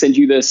we send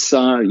you this,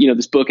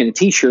 this book and a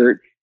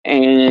t-shirt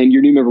and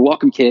your new member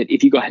welcome kit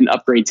if you go ahead and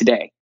upgrade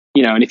today,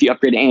 and if you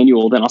upgrade to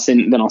annual, then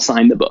I'll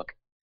sign the book,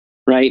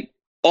 right?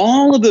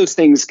 All of those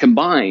things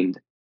combined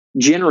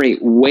generate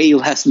way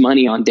less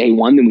money on day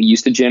one than we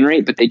used to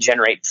generate, but they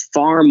generate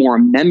far more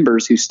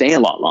members who stay a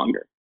lot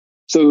longer.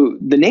 So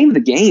the name of the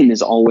game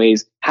is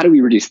always, how do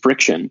we reduce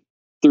friction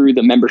through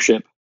the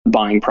membership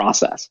buying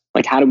process?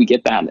 Like, how do we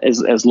get that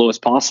as low as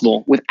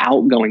possible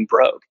without going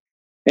broke?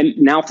 And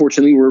now,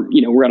 fortunately,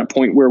 we're at a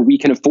point where we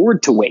can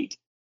afford to wait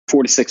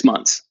 4 to 6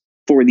 months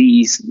for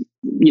these,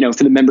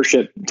 for the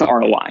membership to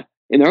ROI.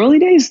 In the early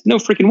days, no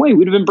freaking way.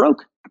 We'd have been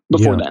broke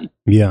before then.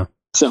 Yeah.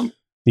 So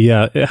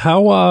yeah.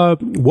 How,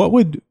 what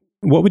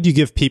would you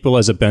give people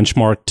as a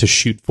benchmark to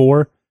shoot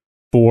for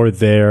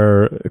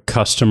their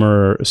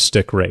customer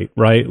stick rate,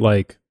 right?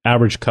 Like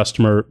average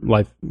customer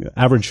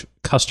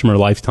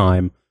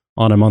lifetime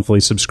on a monthly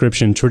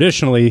subscription.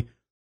 Traditionally,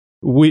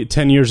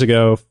 10 years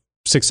ago,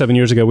 6-7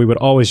 years ago, we would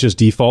always just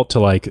default to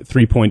like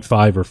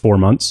 3.5 or 4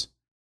 months.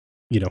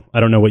 I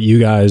don't know what you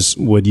guys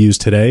would use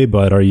today,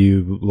 but are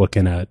you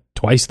looking at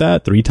twice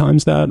that, 3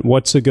 times that?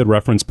 What's a good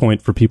reference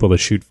point for people to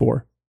shoot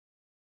for?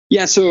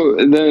 Yeah, so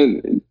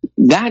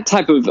that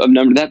type of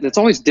number, that's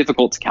always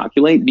difficult to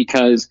calculate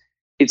because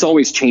it's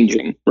always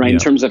changing, right? Yeah. In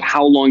terms of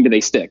how long do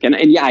they stick. And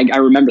yeah, I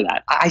remember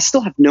that. I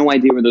still have no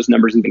idea where those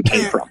numbers even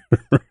came from,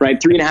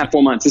 right? 3.5,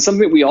 4 months. It's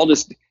something that we all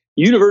just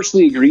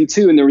universally agreed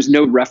to, and there was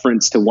no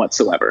reference to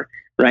whatsoever,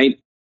 right?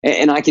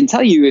 And I can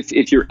tell you,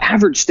 if your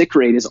average stick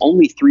rate is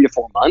only 3 to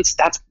 4 months,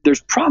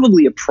 there's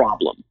probably a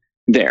problem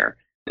there.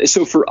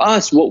 So for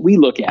us, what we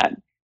look at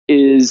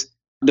is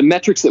the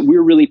metrics that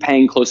we're really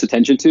paying close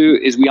attention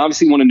to is we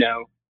obviously want to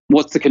know,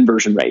 what's the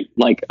conversion rate?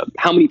 Like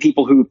how many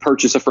people who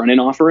purchase a front end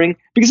offering?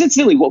 Because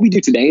incidentally, what we do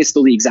today is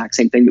still the exact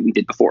same thing that we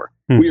did before.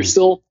 Mm-hmm. We are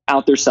still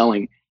out there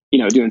selling,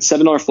 doing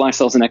 $7 flash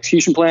sales and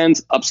execution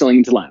plans, upselling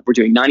into Lab. We're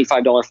doing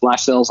 $95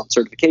 flash sales on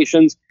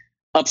certifications,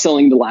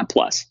 upselling to Lab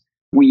Plus.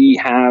 We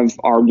have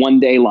our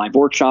one-day live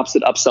workshops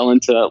that upsell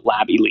into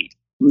Lab Elite.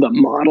 The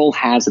model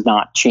has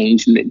not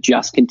changed, and it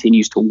just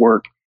continues to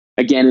work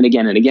again and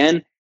again and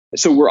again.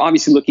 So we're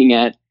obviously looking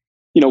at,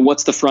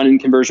 what's the front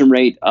end conversion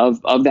rate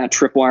of that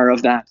tripwire,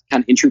 of that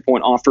kind of entry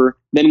point offer?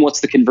 Then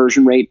what's the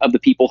conversion rate of the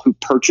people who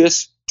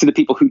purchase to the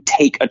people who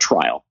take a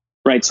trial,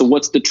 right? So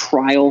what's the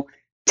trial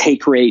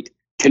take rate,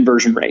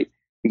 conversion rate?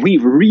 We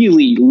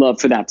really love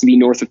for that to be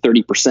north of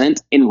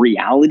 30%. In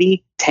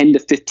reality, 10 to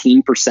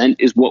 15%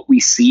 is what we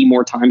see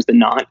more times than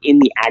not in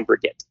the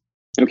aggregate.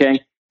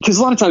 Okay. Because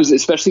a lot of times,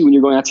 especially when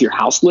you're going out to your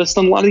house list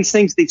on a lot of these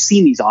things, they've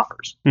seen these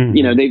offers.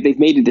 Mm-hmm. They've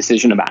made a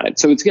decision about it.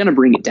 So it's going to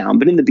bring it down.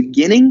 But in the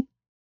beginning,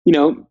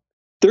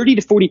 30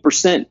 to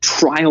 40%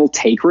 trial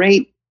take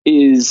rate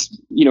is,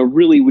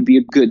 really would be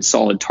a good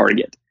solid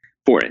target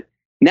for it.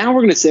 Now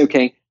we're going to say,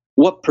 okay,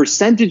 what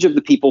percentage of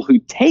the people who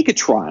take a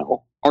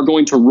trial are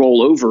going to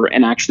roll over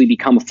and actually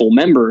become a full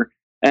member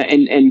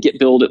and get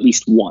billed at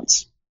least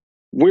once?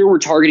 Where we're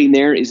targeting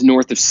there is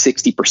north of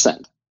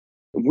 60%.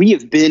 We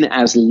have been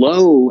as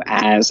low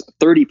as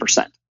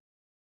 30%,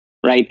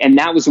 right? And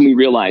that was when we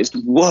realized,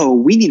 whoa,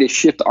 we need to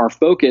shift our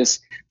focus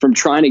from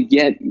trying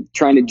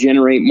to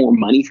generate more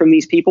money from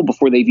these people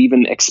before they've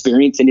even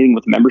experienced anything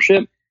with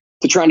membership,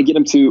 to trying to get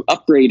them to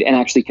upgrade and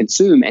actually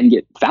consume and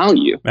get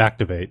value.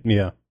 Activate,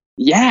 yeah.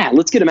 Yeah,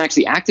 let's get them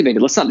actually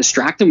activated. Let's not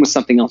distract them with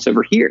something else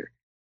over here.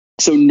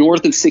 So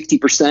north of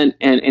 60%,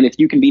 and if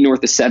you can be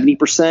north of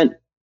 70%,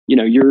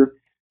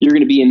 you're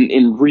going to be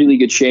in really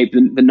good shape.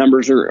 The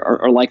numbers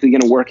are likely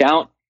going to work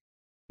out.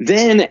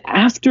 Then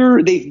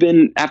after they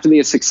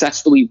have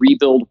successfully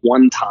rebuild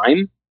one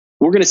time,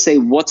 we're going to say,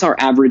 what's our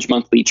average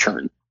monthly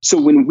churn? So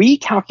when we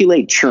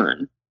calculate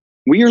churn,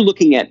 we are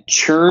looking at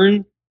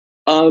churn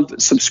of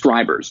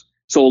subscribers.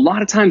 So a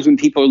lot of times when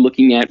people are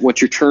looking at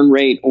what's your churn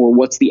rate or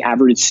what's the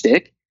average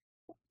stick,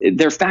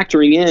 they're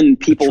factoring in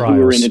people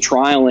who are in a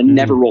trial and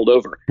never rolled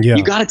over. Yeah.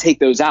 You got to take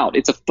those out.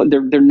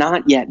 They're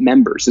not yet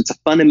members. It's a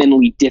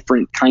fundamentally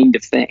different kind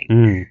of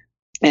thing.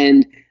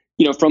 And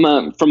from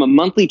a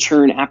monthly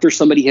churn after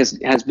somebody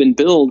has been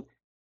billed,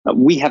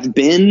 we have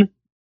been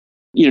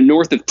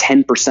north of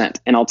 10%,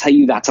 and I'll tell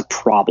you that's a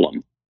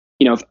problem.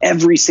 If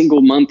every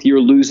single month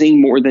you're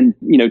losing more than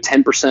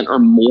 10% or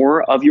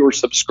more of your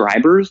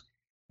subscribers,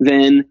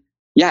 then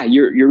yeah,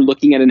 you're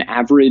looking at an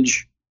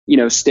average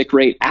stick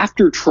rate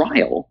after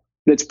trial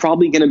that's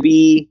probably going to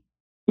be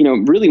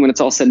really, when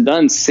it's all said and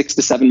done, 6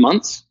 to 7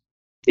 months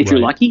if you're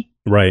lucky.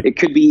 Right. It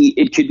could be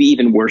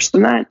even worse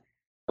than that.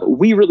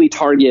 We really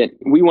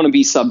we want to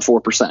be sub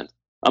 4%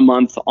 a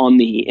month on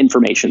the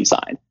information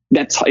side.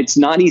 It's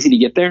not easy to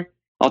get there.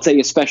 I'll tell you,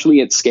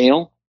 especially at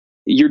scale,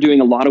 you're doing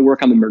a lot of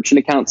work on the merchant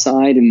account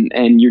side,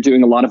 and you're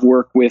doing a lot of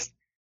work with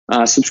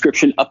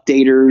subscription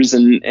updaters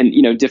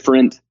and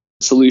different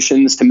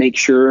solutions to make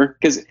sure,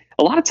 because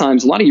a lot of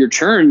times, a lot of your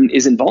churn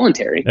is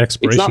involuntary.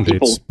 Expiration it's not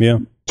dates.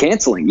 people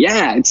canceling.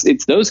 Yeah,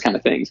 it's those kind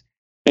of things.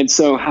 And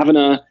so having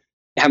a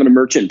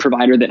merchant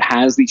provider that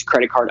has these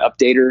credit card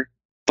updater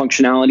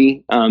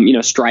functionality,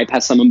 Stripe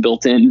has some of them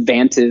built in.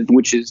 Vantiv,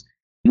 which is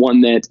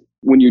one that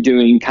when you're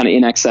doing kind of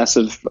in excess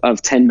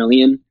of 10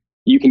 million,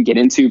 you can get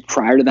into.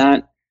 Prior to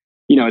that,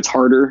 it's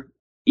harder.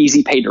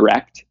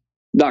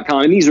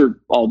 EasyPayDirect.com. And these are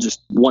all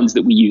just ones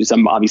that we use.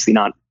 I'm obviously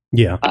not,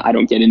 I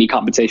don't get any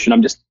compensation.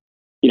 I'm just,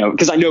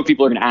 because I know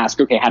people are going to ask,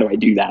 okay, how do I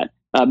do that?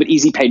 But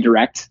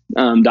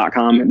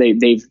EasyPayDirect.com,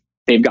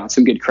 they've got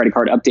some good credit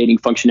card updating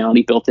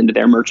functionality built into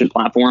their merchant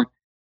platform.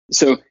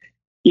 So,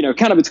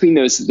 kind of between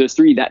those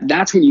three,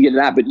 that's when you get to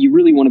that. But you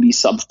really want to be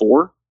sub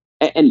 4.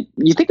 And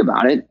you think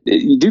about it,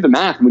 you do the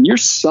math. When you're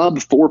sub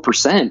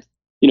 4%,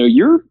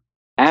 your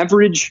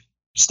average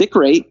stick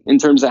rate in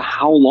terms of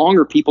how long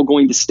are people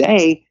going to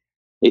stay,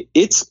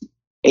 it's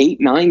 8,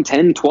 9,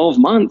 10, 12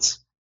 months.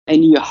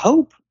 And you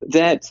hope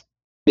that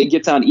it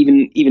gets out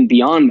even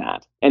beyond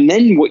that. And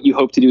then what you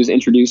hope to do is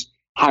introduce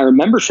higher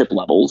membership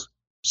levels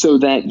so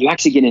that you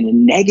actually get in a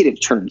negative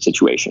churn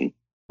situation,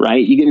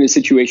 right? You get in a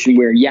situation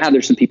where,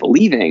 there's some people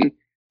leaving,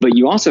 but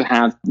you also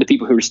have the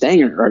people who are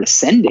staying are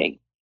ascending.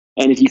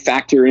 And if you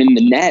factor in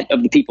the net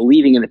of the people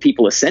leaving and the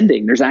people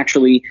ascending, there's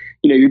actually,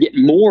 you're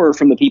getting more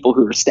from the people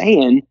who are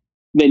staying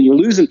than you're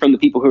losing from the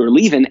people who are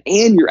leaving,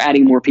 and you're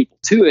adding more people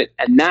to it.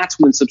 And that's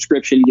when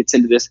subscription gets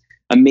into this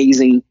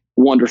amazing,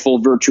 wonderful,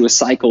 virtuous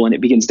cycle, and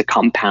it begins to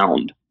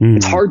compound.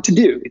 It's hard to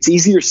do. It's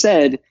easier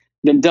said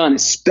than done,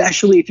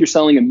 especially if you're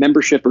selling a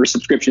membership or a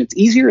subscription. It's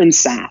easier in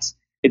SaaS.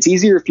 It's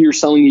easier if you're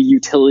selling a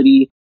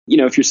utility,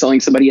 if you're selling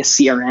somebody a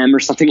CRM or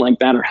something like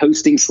that, or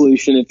hosting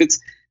solution. If it's,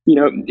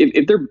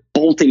 if they're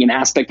bolting an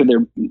aspect of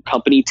their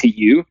company to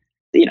you,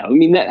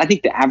 I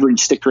think the average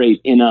stick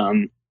rate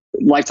in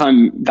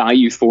lifetime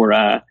value for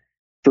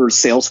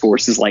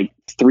Salesforce is like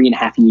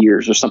 3.5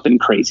 years or something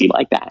crazy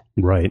like that.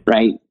 Right.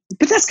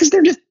 But that's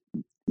because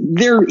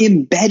they're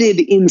embedded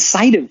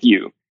inside of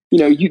you.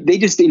 They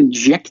just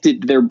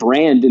injected their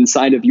brand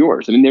inside of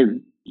yours. I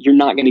mean, you're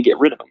not going to get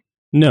rid of them.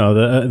 No,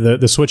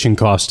 the switching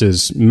cost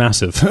is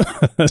massive.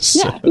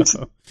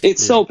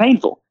 It's so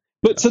painful.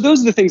 But so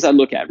those are the things I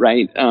look at,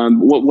 right?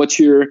 What's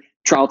your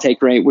trial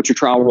take rate? What's your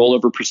trial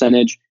rollover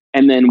percentage?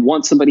 And then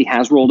once somebody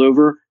has rolled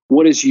over,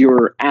 what is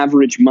your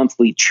average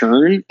monthly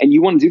churn? And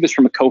you want to do this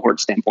from a cohort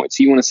standpoint.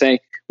 So you want to say,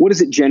 what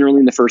is it generally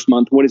in the first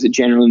month? What is it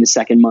generally in the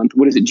second month?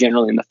 What is it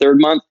generally in the third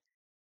month?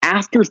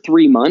 After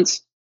 3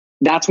 months,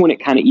 that's when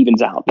it kind of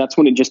evens out. That's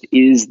when it just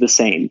is the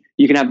same.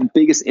 You can have the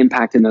biggest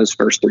impact in those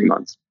first 3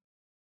 months.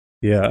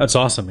 Yeah, that's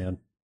awesome, man.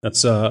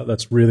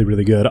 That's really,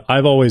 really good.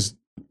 I've always,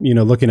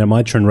 looking at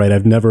my churn rate,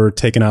 I've never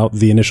taken out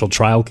the initial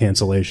trial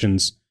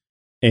cancellations.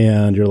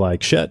 And you're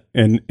like, shit.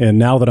 And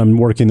now that I'm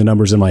working the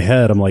numbers in my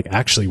head, I'm like,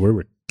 actually,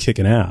 we're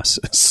kicking ass.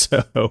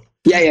 So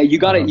you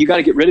got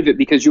to get rid of it,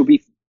 because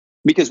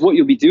what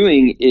you'll be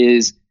doing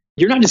is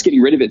you're not just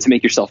getting rid of it to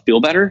make yourself feel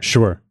better.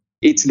 Sure.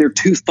 They're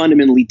two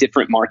fundamentally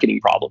different marketing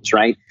problems,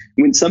 right?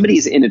 When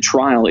somebody's in a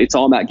trial, it's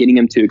all about getting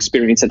them to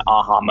experience an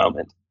aha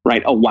moment,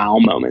 right? A wow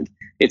moment.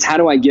 It's how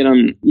do I get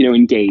them,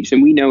 engaged?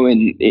 And we know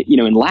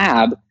in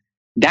lab,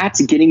 that's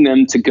getting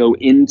them to go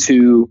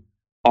into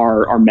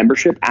our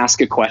membership,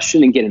 ask a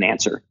question and get an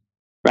answer,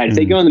 right? If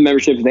they go in the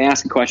membership, if they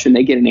ask a question,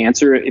 they get an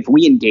answer. If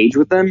we engage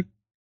with them,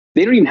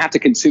 they don't even have to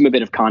consume a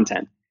bit of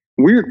content.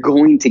 We're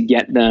going to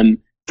get them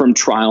from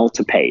trial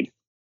to paid,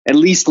 at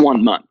least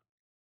 1 month.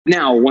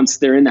 Now, once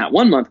they're in that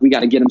 1 month, we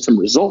got to get them some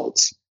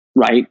results,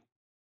 right?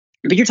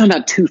 But you're talking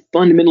about two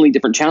fundamentally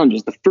different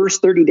challenges. The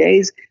first 30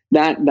 days,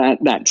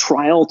 that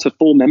trial to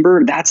full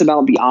member, that's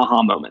about the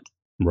aha moment,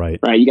 right?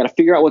 You got to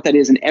figure out what that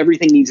is, and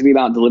everything needs to be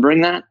about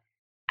delivering that.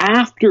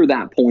 After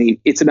that point,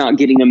 it's about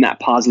getting them that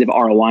positive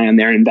ROI on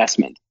their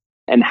investment.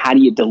 And how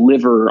do you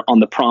deliver on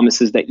the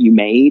promises that you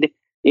made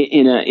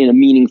in a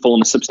meaningful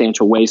and a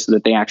substantial way so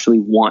that they actually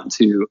want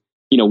to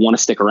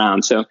stick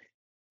around. So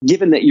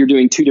given that you're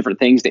doing two different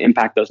things to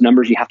impact those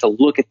numbers, you have to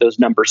look at those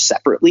numbers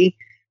separately,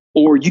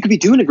 or you could be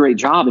doing a great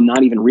job and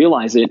not even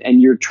realize it.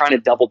 And you're trying to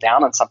double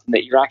down on something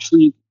that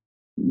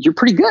you're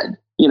pretty good.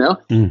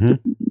 Mm-hmm.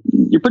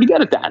 You're pretty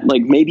good at that.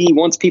 Like maybe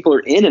once people are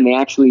in and they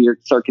actually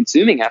start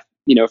consuming,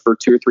 for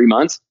 2 or 3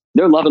 months,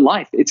 they're loving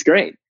life. It's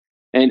great.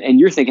 And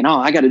you're thinking, oh,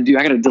 I got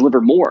to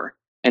deliver more.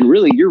 And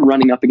really you're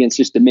running up against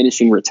just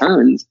diminishing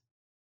returns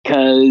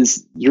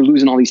because you're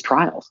losing all these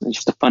trials. It's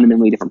just a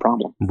fundamentally different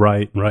problem.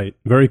 Right.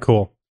 Very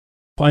cool.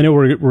 I know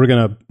we're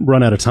going to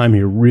run out of time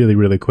here really,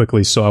 really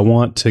quickly. So I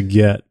want to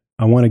get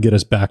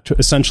us back to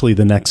essentially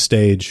the next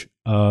stage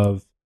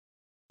of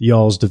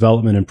y'all's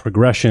development and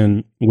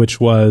progression, which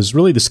was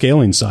really the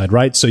scaling side,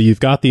 right? So you've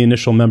got the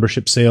initial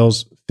membership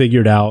sales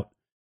figured out.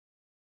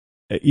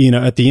 At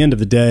the end of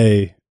the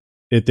day,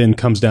 it then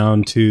comes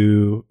down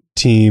to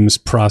teams,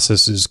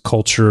 processes,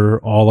 culture,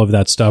 all of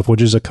that stuff,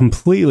 which is a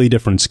completely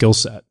different skill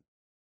set.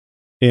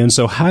 And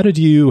so how did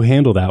you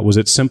handle that? Was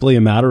it simply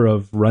a matter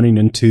of running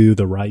into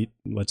the right,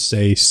 let's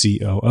say,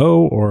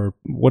 COO, or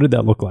what did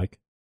that look like?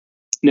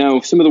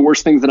 No, some of the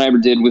worst things that I ever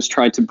did was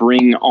try to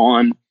bring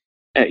on,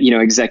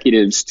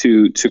 executives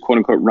to quote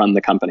unquote run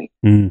the company.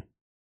 Mm.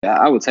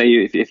 I will tell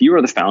you, if you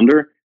are the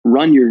founder,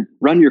 run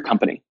your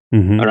company.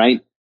 Mm-hmm. All right.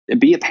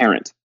 Be a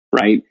parent,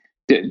 right?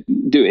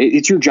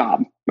 It's your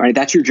job, right?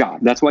 That's your job.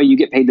 That's why you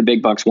get paid the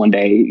big bucks one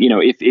day,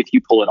 if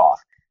you pull it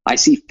off. I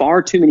see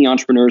far too many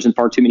entrepreneurs and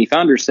far too many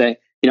founders say,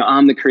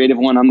 I'm the creative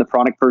one. I'm the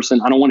product person.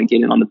 I don't want to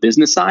get in on the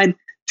business side.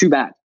 Too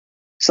bad.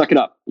 Suck it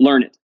up.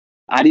 Learn it.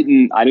 I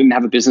didn't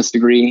have a business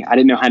degree. I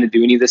didn't know how to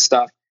do any of this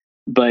stuff.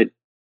 But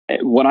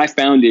what I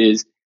found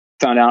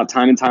out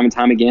time and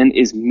time again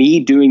is me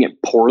doing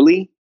it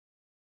poorly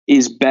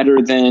is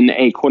better than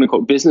a quote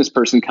unquote business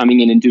person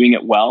coming in and doing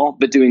it well,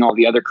 but doing all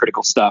the other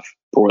critical stuff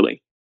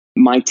poorly.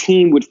 My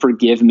team would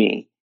forgive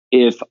me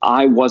if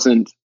I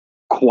wasn't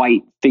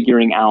quite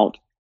figuring out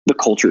the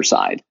culture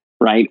side,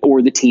 right?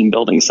 Or the team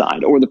building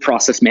side, or the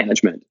process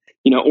management,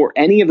 or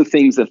any of the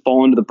things that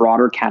fall into the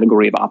broader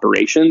category of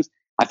operations.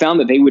 I found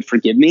that they would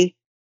forgive me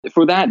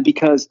for that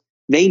because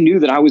they knew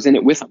that I was in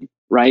it with them,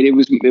 right? It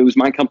was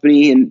my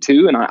company and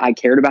I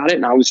cared about it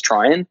and I was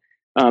trying.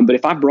 But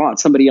if I brought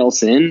somebody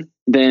else in,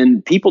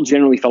 then people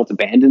generally felt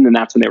abandoned and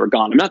that's when they were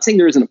gone. I'm not saying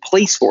there isn't a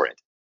place for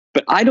it,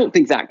 but I don't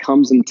think that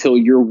comes until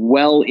you're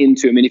well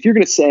into, if you're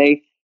going to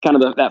say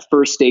kind of that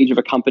first stage of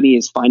a company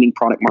is finding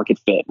product market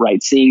fit,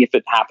 right? Seeing if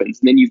it happens.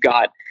 And then you've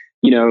got,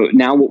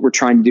 now what we're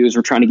trying to do is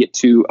we're trying to get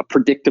to a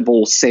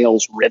predictable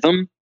sales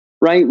rhythm,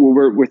 right?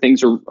 Where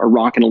things are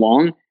rocking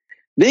along.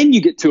 Then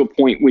you get to a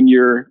point when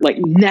you're like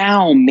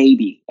now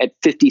maybe at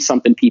 50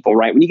 something people,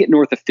 right? When you get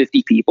north of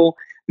 50 people,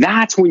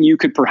 that's when you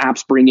could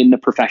perhaps bring in the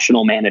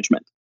professional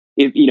management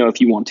if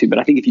you want to. But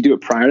I think if you do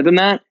it prior to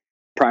that,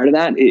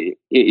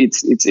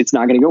 it's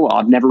not going to go well.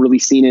 I've never really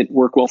seen it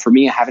work well for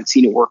me. I haven't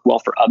seen it work well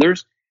for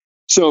others.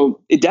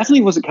 So it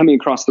definitely wasn't coming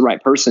across the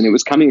right person. It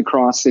was coming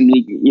across in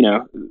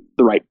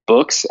the right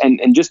books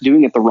and just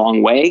doing it the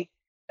wrong way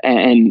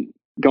and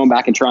going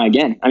back and try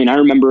again. I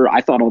remember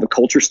I thought all the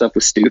culture stuff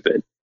was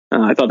stupid.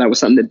 I thought that was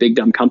something that big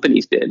dumb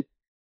companies did.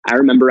 I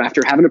remember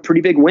after having a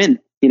pretty big win,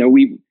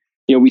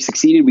 we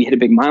succeeded. We hit a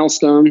big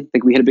milestone. I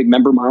think we hit a big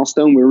member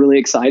milestone. We were really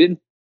excited.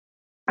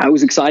 I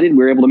was excited.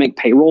 We were able to make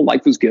payroll.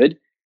 Life was good.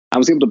 I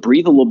was able to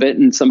breathe a little bit.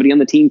 And somebody on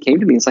the team came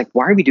to me. It's like,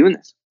 why are we doing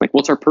this? Like,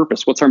 what's our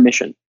purpose? What's our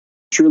mission?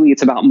 Truly,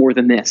 it's about more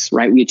than this,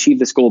 right? We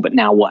achieved this goal, but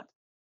now what?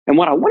 And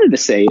what I wanted to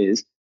say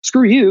is,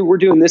 screw you. We're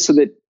doing this so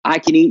that I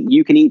can eat,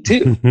 you can eat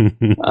too.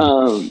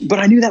 But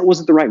I knew that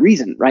wasn't the right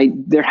reason, right?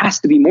 There has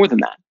to be more than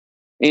that.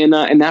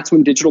 And that's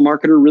when Digital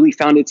Marketer really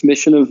found its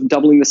mission of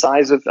doubling the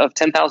size of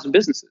 10,000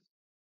 businesses,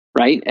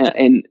 right?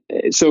 And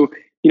so,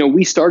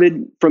 we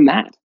started from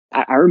that.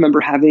 I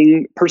remember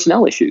having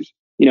personnel issues,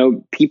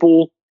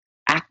 people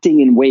acting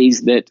in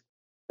ways that,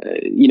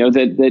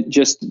 that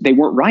just, they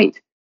weren't right.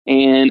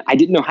 And I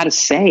didn't know how to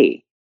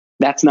say,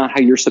 that's not how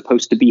you're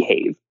supposed to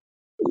behave.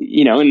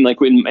 And like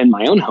in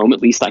my own home,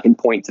 at least I can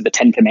point to the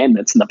 10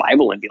 commandments in the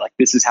Bible and be like,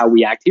 this is how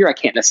we act here. I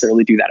can't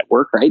necessarily do that at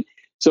work, right?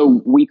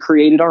 So we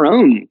created our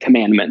own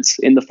commandments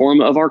in the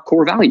form of our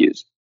core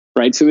values,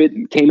 right? So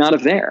it came out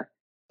of there.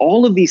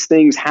 All of these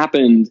things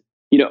happened,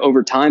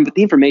 over time, but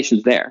the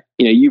information's there.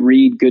 You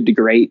read Good to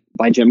Great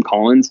by Jim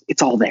Collins,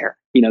 it's all there.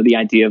 The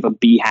idea of a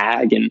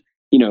BHAG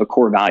and,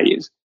 core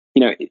values,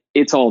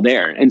 it's all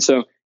there. And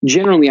so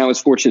generally I was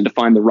fortunate to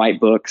find the right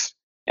books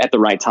at the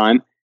right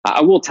time.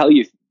 I will tell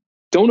you,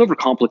 don't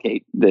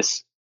overcomplicate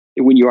this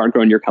when you are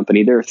growing your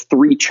company. There are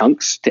 3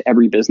 chunks to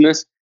every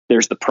business.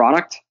 There's the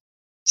product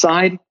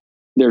side,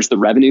 there's the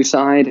revenue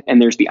side,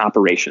 and there's the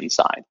operation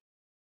side.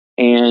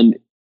 And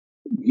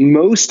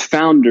most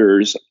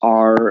founders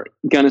are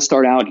going to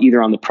start out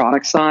either on the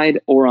product side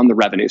or on the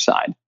revenue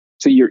side.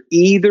 So you're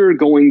either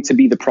going to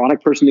be the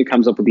product person who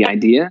comes up with the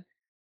idea,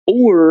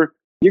 or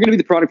you're going to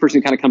be the product person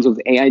who kind of comes up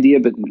with a idea,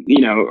 but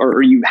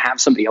or you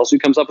have somebody else who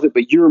comes up with it,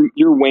 but you're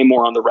way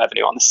more on the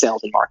revenue, on the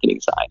sales and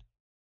marketing side.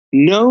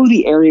 Know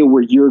the area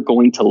where you're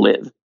going to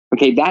live.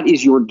 Okay, that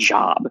is your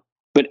job.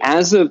 But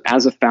as a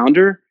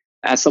founder,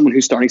 as someone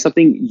who's starting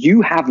something,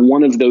 you have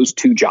one of those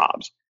 2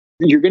 jobs.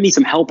 You're going to need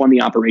some help on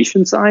the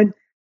operation side,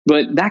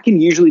 but that can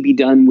usually be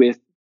done with,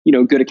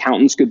 good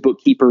accountants, good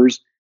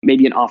bookkeepers,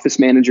 maybe an office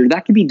manager.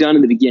 That can be done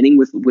in the beginning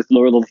with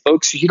lower level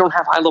folks so you don't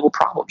have high level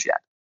problems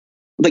yet.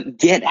 Like,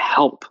 get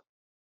help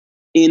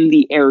in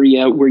the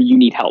area where you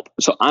need help.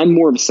 So I'm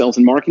more of a sales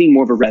and marketing,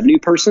 more of a revenue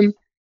person.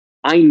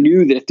 I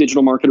knew that if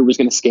digital marketer was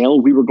going to scale,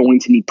 we were going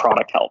to need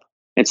product help.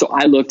 And so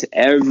I looked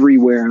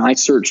everywhere and I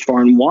searched far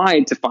and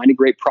wide to find a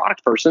great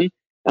product person.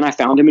 And I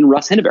found him in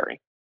Russ Hinneberry.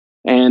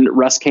 And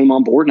Russ came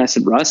on board and I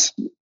said, Russ,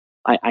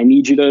 I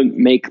need you to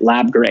make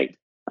lab great.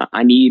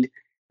 I need,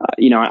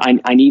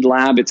 I need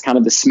lab. It's kind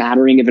of the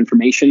smattering of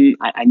information.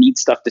 I need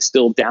stuff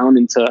distilled down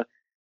into,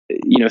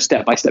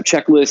 step-by-step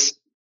checklists.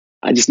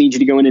 I just need you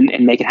to go in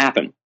and make it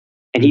happen.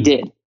 And he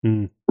did,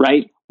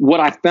 right? What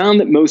I found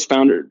that most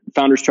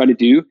founders try to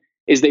do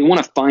is they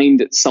want to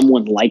find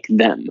someone like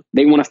them.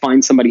 They want to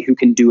find somebody who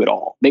can do it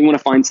all. They want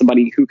to find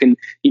somebody who can,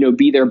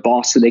 be their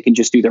boss so they can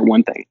just do their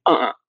one thing.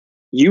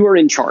 You are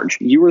in charge.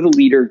 You are the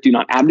leader. Do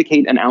not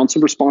abdicate an ounce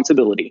of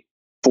responsibility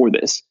for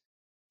this.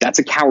 That's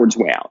a coward's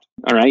way out.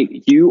 All right.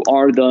 You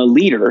are the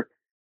leader.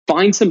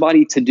 Find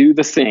somebody to do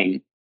the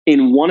thing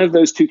in one of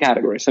those two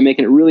categories. So I'm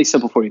making it really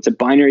simple for you. It's a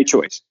binary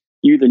choice.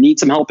 You either need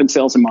some help in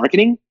sales and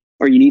marketing,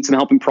 or you need some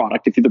help in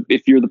product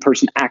if you're the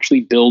person actually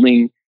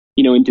building,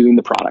 and doing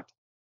the product.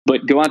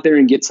 But go out there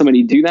and get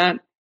somebody to do that.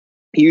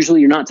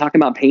 Usually you're not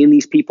talking about paying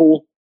these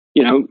people,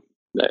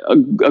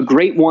 a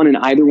great one in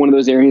either one of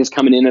those areas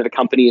coming in at a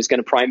company is going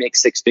to probably make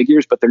six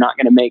figures, but they're not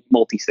going to make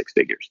multi six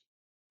figures.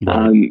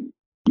 Right.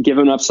 Give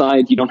them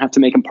upside. You don't have to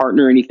make them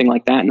partner or anything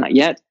like that. Not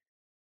yet.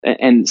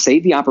 And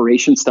save the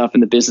operation stuff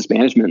and the business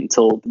management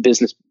until the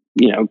business,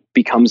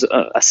 becomes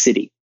a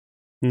city.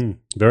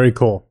 Very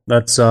cool.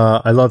 That's,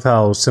 I love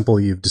how simple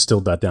you've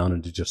distilled that down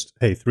into just,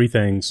 hey, three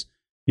things.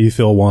 You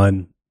fill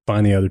one,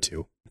 find the other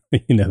two.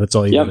 That's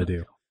all you got to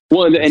do.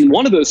 Well, and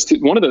one of those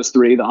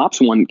three, the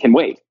ops one, can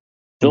wait.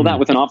 Fill that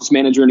with an office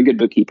manager and a good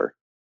bookkeeper.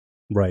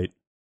 Right.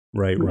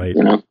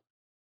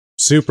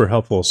 Super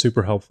helpful.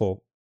 Super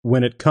helpful.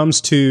 When it comes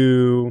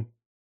to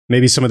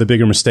maybe some of the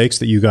bigger mistakes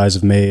that you guys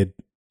have made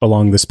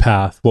along this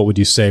path, what would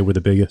you say were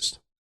the biggest?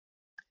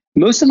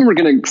 Most of them are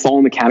going to fall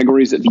in the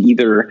categories of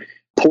either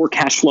poor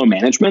cash flow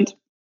management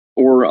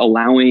or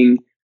allowing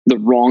the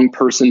wrong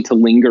person to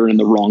linger in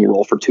the wrong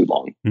role for too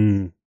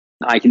long.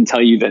 I can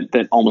tell you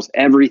that almost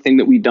everything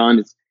that we've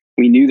done,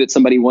 we knew that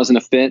somebody wasn't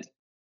a fit,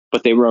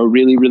 but they were a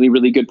really, really,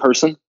 really good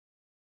person.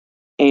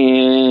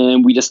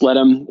 And we just let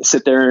them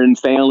sit there and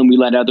fail. And we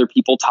let other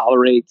people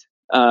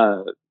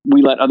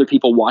we let other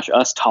people watch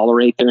us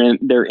tolerate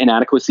their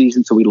inadequacies.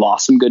 And so we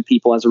lost some good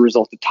people as a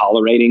result of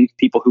tolerating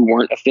people who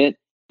weren't a fit.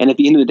 And at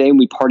the end of the day, when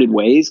we parted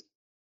ways,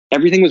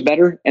 everything was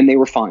better and they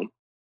were fine.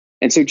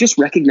 And so just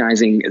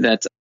recognizing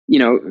that,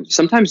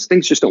 sometimes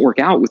things just don't work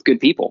out with good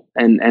people.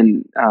 And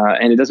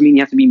it doesn't mean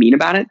you have to be mean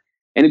about it.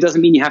 And it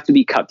doesn't mean you have to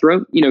be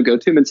cutthroat. Go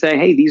to them and say,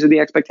 hey, these are the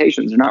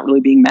expectations. They're not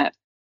really being met.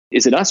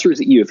 Is it us or is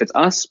it you? If it's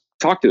us,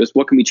 talk to us.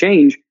 What can we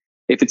change?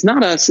 If it's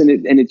not us and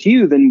it's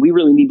you, then we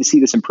really need to see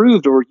this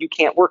improved or you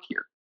can't work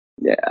here.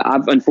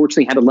 I've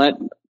unfortunately had to let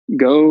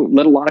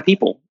a lot of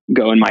people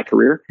go in my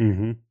career.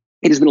 Mm-hmm.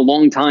 It has been a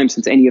long time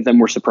since any of them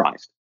were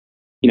surprised.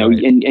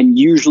 Right. And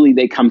usually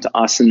they come to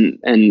us and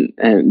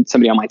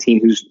somebody on my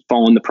team who's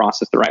following the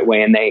process the right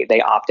way and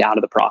they opt out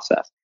of the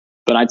process.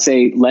 But I'd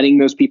say letting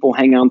those people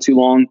hang on too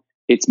long,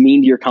 it's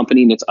mean to your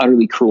company and it's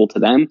utterly cruel to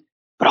them,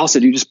 but also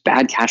do just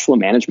bad cash flow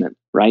management,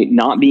 right?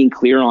 Not being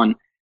clear on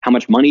how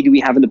much money do we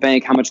have in the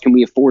bank? How much can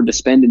we afford to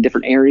spend in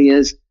different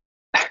areas?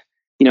 I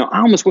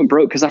almost went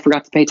broke because I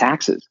forgot to pay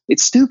taxes.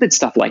 It's stupid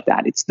stuff like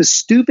that. It's the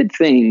stupid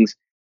things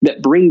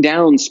that bring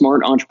down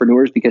smart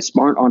entrepreneurs because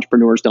smart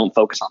entrepreneurs don't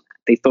focus on that.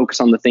 They focus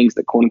on the things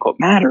that quote unquote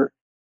matter,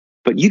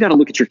 but you got to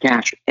look at your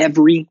cash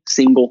every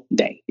single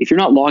day. If you're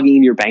not logging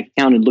into your bank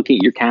account and looking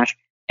at your cash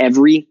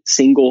every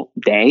single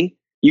day,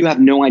 you have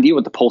no idea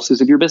what the pulse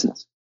is of your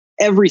business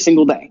every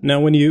single day. Now,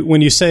 when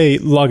you say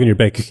log in your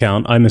bank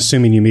account, I'm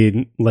assuming you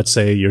mean, let's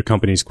say your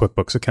company's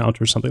QuickBooks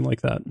account or something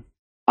like that.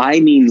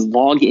 I mean,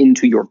 log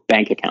into your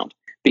bank account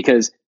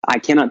because I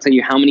cannot tell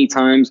you how many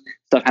times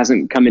stuff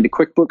hasn't come into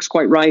QuickBooks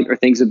quite right or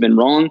things have been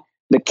wrong.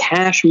 The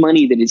cash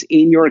money that is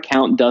in your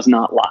account does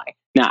not lie.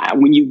 Now,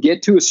 when you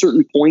get to a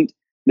certain point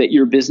that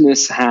your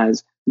business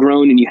has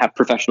grown and you have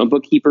professional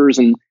bookkeepers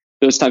and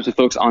those types of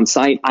folks on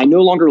site, I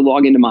no longer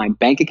log into my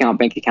bank account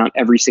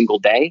every single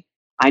day.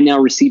 I now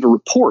receive a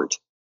report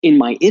in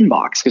my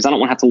inbox because I don't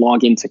want to have to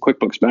log into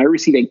QuickBooks, but I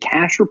receive a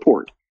cash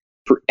report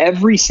for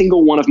every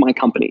single one of my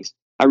companies.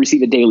 I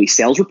receive a daily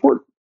sales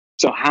report.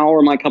 So how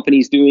are my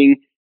companies doing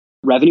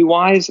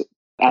revenue-wise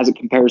as it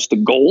compares to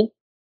goal?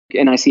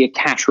 And I see a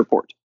cash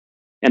report.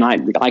 And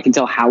I can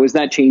tell how is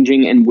that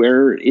changing and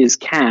where is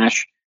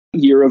cash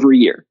year over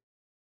year.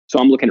 So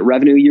I'm looking at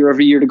revenue year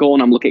over year to goal,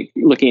 and I'm looking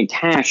at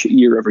cash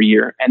year over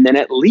year. And then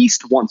at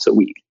least once a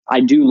week, I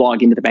do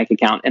log into the bank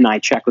account and I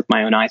check with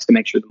my own eyes to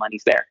make sure the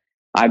money's there.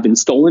 I've been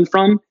stolen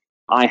from.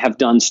 I have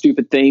done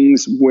stupid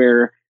things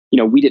where,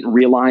 we didn't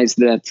realize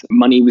that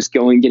money was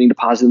getting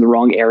deposited in the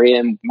wrong area,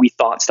 and we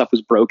thought stuff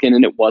was broken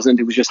and it wasn't.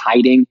 It was just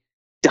hiding.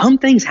 Dumb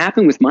things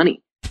happen with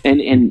money,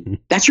 and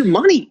that's your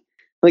money.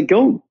 Like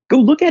go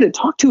look at it,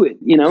 talk to it.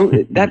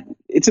 That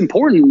it's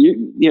important.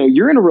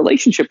 You're in a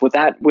relationship with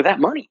that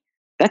money.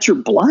 That's your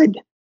blood.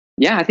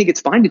 Yeah, I think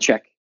it's fine to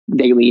check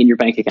daily in your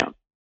bank account.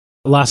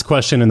 Last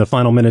question in the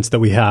final minutes that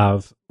we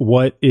have.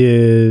 What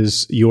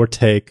is your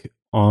take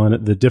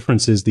on the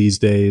differences these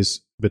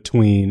days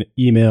between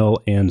email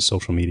and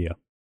social media?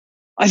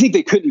 I think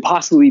they couldn't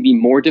possibly be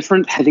more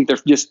different. I think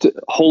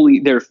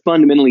they're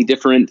fundamentally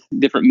different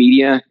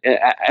media,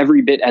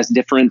 every bit as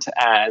different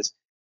as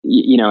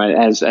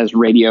as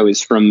radio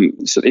is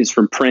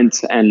from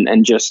print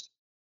and just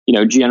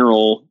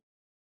general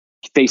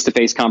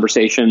face-to-face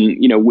conversation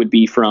would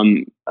be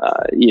from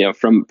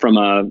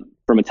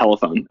a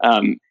telephone.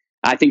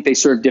 I think they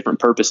serve different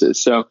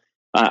purposes. So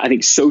I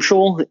think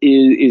social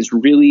is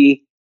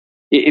really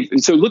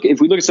if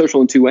we look at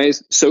social in two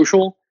ways.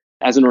 Social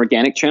as an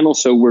organic channel,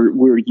 so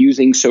we're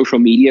using social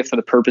media for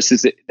the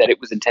purposes that it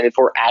was intended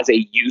for as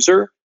a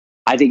user.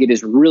 I think it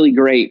is really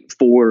great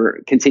for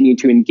continuing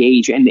to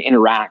engage and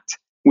interact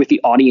with the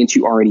audience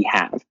you already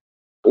have.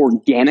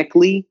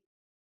 Organically,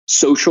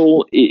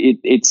 social,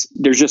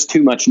 there's just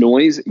too much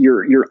noise.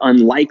 You're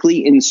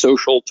unlikely in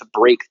social to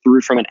break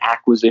through from an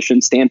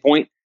acquisition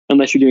standpoint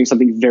unless you're doing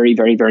something very,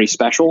 very, very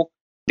special,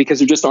 because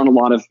there just aren't a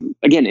lot of,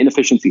 again,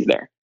 inefficiencies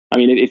there. I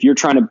mean, if you're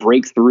trying to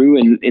break through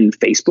in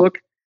Facebook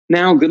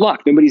now, good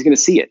luck. Nobody's going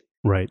to see it.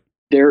 Right.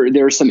 There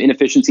are some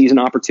inefficiencies and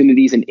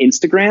opportunities in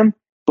Instagram.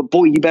 But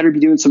boy, you better be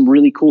doing some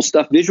really cool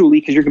stuff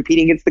visually because you're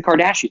competing against the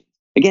Kardashians.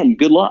 Again,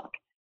 good luck.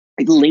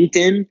 Like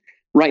LinkedIn,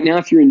 right now,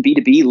 if you're in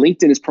B2B,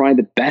 LinkedIn is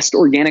probably the best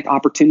organic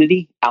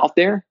opportunity out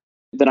there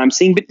that I'm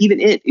seeing. But even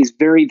it is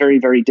very, very,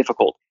 very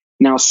difficult.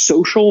 Now,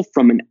 social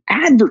from an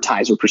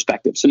advertiser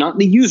perspective, so not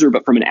the user,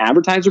 but from an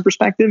advertiser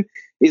perspective,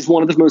 is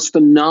one of the most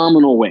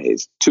phenomenal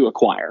ways to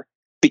acquire,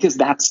 because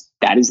that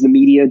is the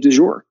media du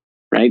jour,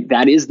 right?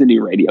 That is the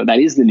new radio. That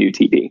is the new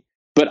TV.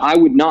 But I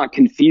would not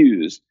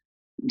confuse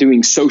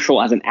doing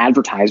social as an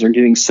advertiser and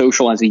doing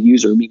social as a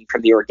user, meaning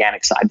from the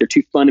organic side. They're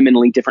two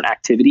fundamentally different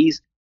activities,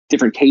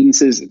 different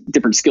cadences,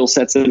 different skill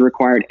sets that are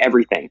required,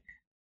 everything.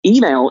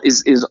 Email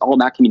is all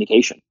about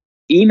communication.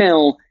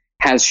 Email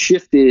has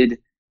shifted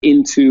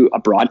into a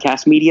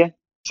broadcast media.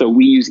 So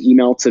we use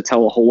email to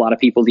tell a whole lot of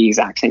people the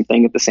exact same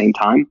thing at the same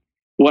time.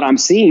 What I'm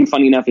seeing,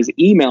 funny enough, is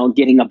email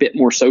getting a bit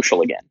more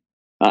social again.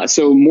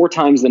 So more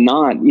times than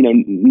not,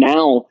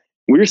 now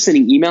we're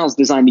sending emails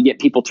designed to get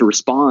people to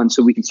respond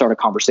so we can start a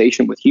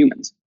conversation with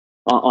humans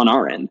on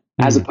our end,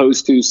 as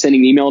opposed to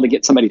sending an email to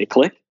get somebody to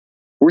click.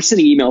 We're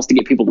sending emails to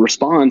get people to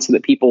respond so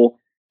that people,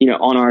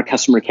 on our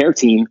customer care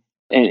team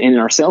and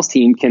our sales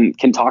team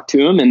can talk to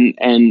them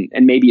and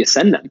maybe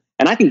ascend them.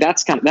 And I think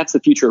that's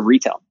the future of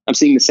retail. I'm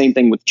seeing the same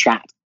thing with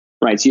chat,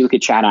 right? So you look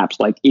at chat apps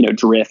like,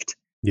 Drift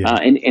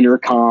and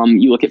Intercom.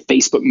 You look at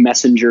Facebook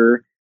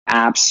Messenger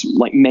apps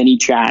like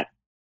ManyChat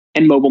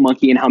and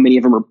MobileMonkey and how many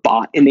of them are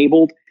bot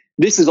enabled.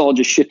 This is all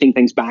just shifting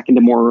things back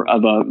into more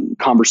of a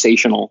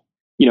conversational,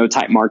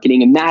 type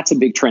marketing. And that's a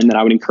big trend that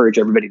I would encourage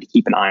everybody to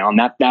keep an eye on.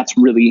 That's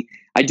really,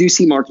 I do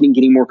see marketing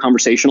getting more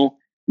conversational.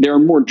 There are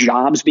more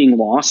jobs being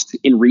lost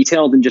in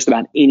retail than just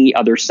about any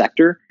other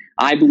sector.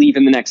 I believe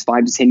in the next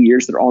 5 to 10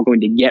 years, they're all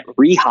going to get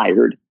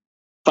rehired,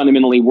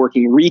 fundamentally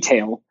working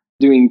retail,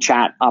 doing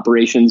chat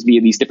operations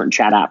via these different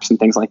chat apps and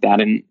things like that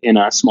in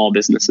small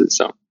businesses.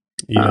 So.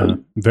 Yeah,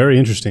 very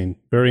interesting.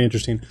 Very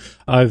interesting.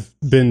 I've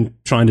been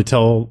trying to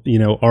tell,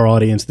 our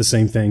audience the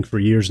same thing for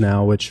years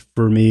now, which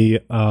for me,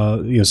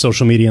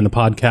 social media and the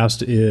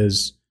podcast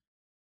is,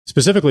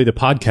 specifically the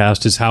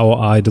podcast is how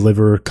I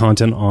deliver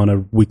content on a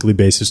weekly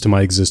basis to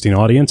my existing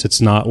audience.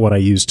 It's not what I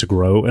use to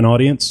grow an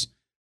audience.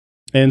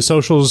 And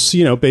social's,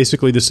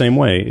 basically the same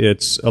way.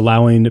 It's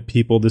allowing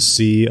people to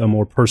see a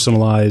more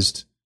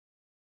personalized,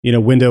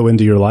 window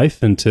into your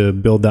life and to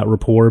build that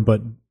rapport.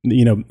 But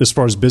as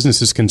far as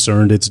business is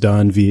concerned, it's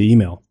done via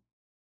email.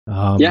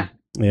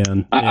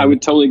 And I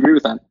would totally agree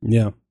with that.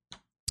 Yeah,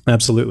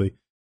 absolutely.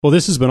 Well,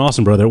 this has been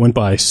awesome, brother. It went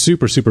by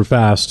super, super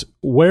fast.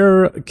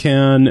 Where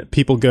can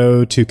people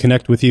go to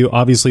connect with you?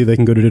 Obviously, they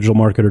can go to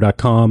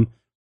digitalmarketer.com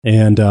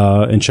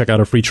and check out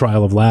a free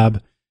trial of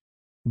Lab.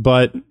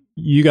 But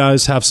you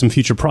guys have some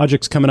future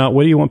projects coming out.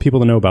 What do you want people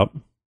to know about?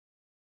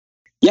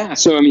 Yeah,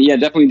 so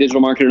definitely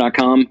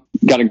digitalmarketer.com.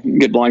 Got a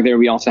good blog there.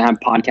 We also have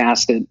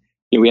podcasts.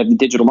 We have the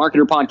Digital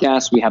Marketer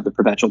podcast. We have the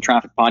Professional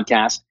Traffic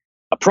podcast.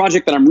 A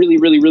project that I'm really,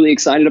 really, really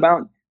excited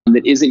about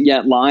that isn't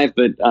yet live,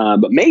 but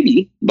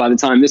maybe by the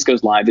time this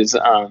goes live is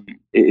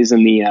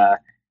in the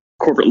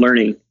corporate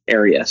learning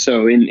area.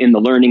 So in the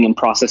learning and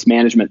process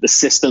management, the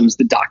systems,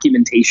 the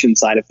documentation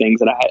side of things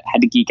that I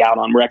had to geek out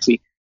on. We're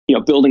actually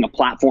building a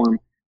platform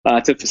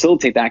to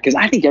facilitate that, because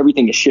I think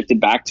everything has shifted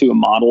back to a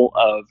model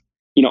of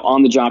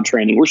on the job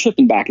training. We're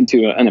shifting back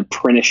into an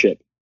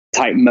apprenticeship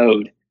type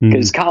mode.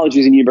 Because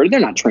colleges and universities, they're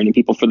not training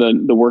people for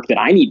the work that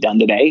I need done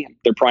today.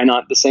 They're probably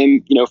not the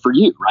same, for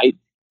you, right?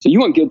 So you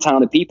want good,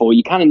 talented people.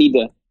 You kind of need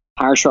to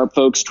hire sharp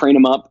folks, train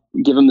them up,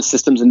 give them the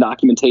systems and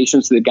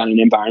documentation so they've got an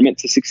environment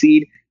to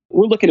succeed.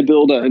 We're looking to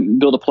build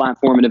a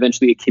platform and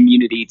eventually a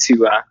community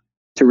to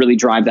really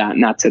drive that.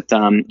 And that's at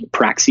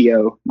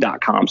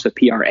praxio.com. So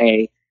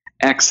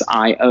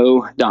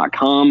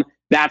xio.com.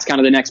 That's kind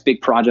of the next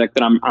big project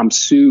that I'm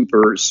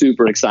super,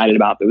 super excited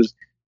about. That was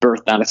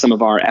birthed out of some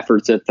of our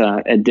efforts at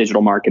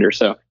Digital Marketer.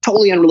 So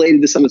totally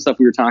unrelated to some of the stuff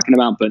we were talking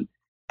about,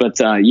 but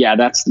yeah,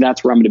 that's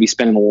where I'm going to be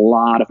spending a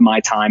lot of my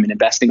time and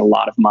investing a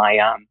lot of my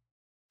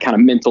kind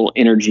of mental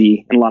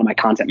energy, and a lot of my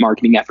content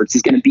marketing efforts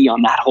is going to be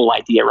on that whole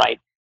idea, right?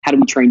 How do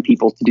we train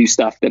people to do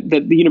stuff that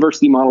the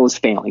university model is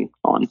failing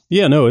on?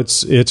 Yeah, no,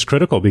 it's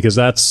critical, because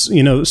that's,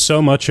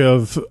 so much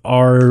of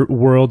our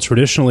world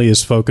traditionally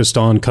is focused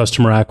on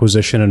customer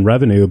acquisition and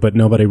revenue, but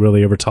nobody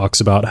really ever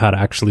talks about how to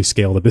actually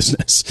scale the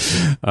business.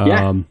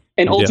 And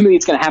ultimately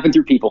it's going to happen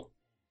through people.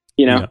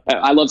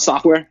 I love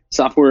software.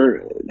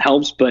 Software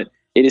helps, but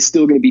it is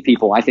still going to be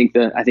people. I think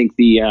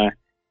the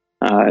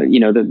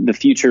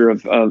future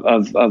of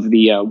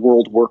the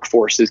world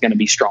workforce is going to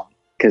be strong,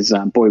 because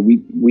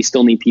we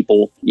still need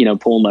people,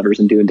 pulling levers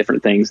and doing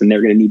different things, and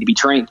they're going to need to be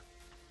trained.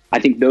 I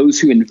think those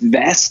who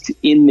invest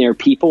in their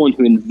people and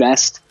who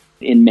invest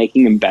in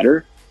making them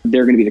better,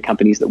 they're going to be the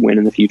companies that win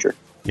in the future.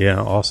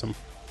 Yeah, awesome.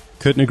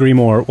 Couldn't agree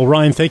more. Well,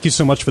 Ryan, thank you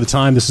so much for the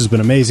time. This has been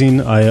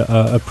amazing. I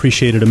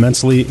appreciate it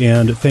immensely.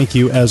 And thank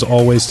you, as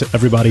always, to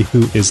everybody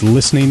who is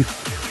listening.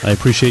 I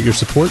appreciate your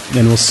support,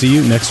 and we'll see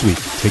you next week.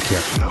 Take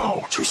care.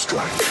 Now to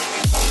strike.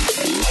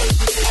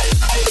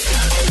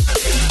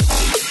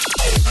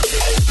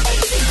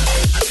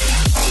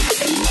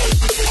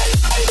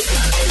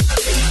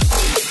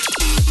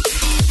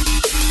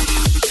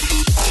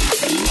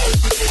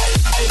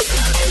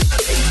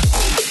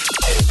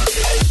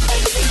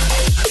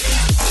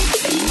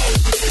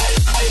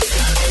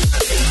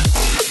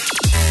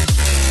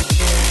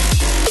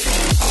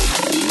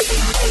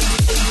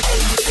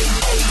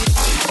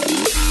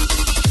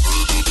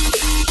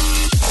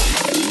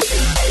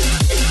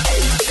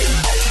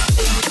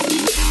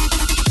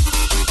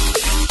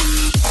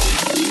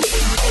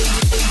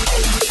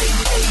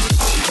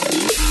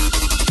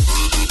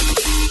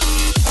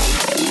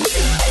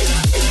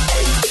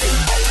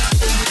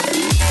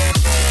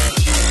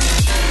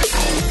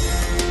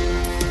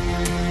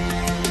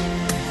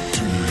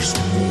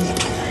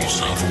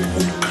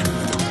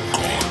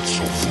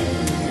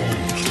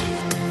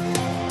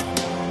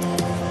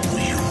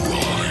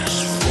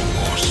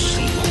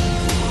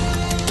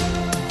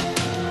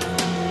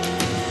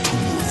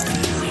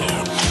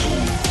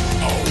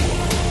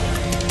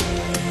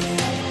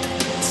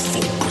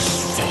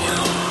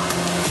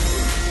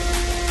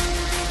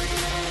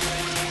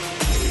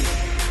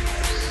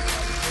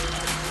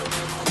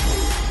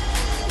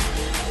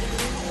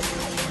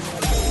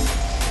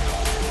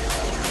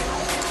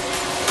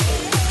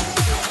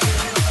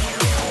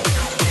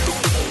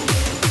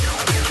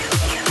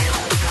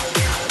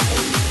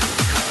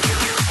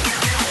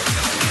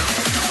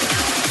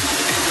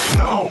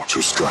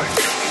 To strike.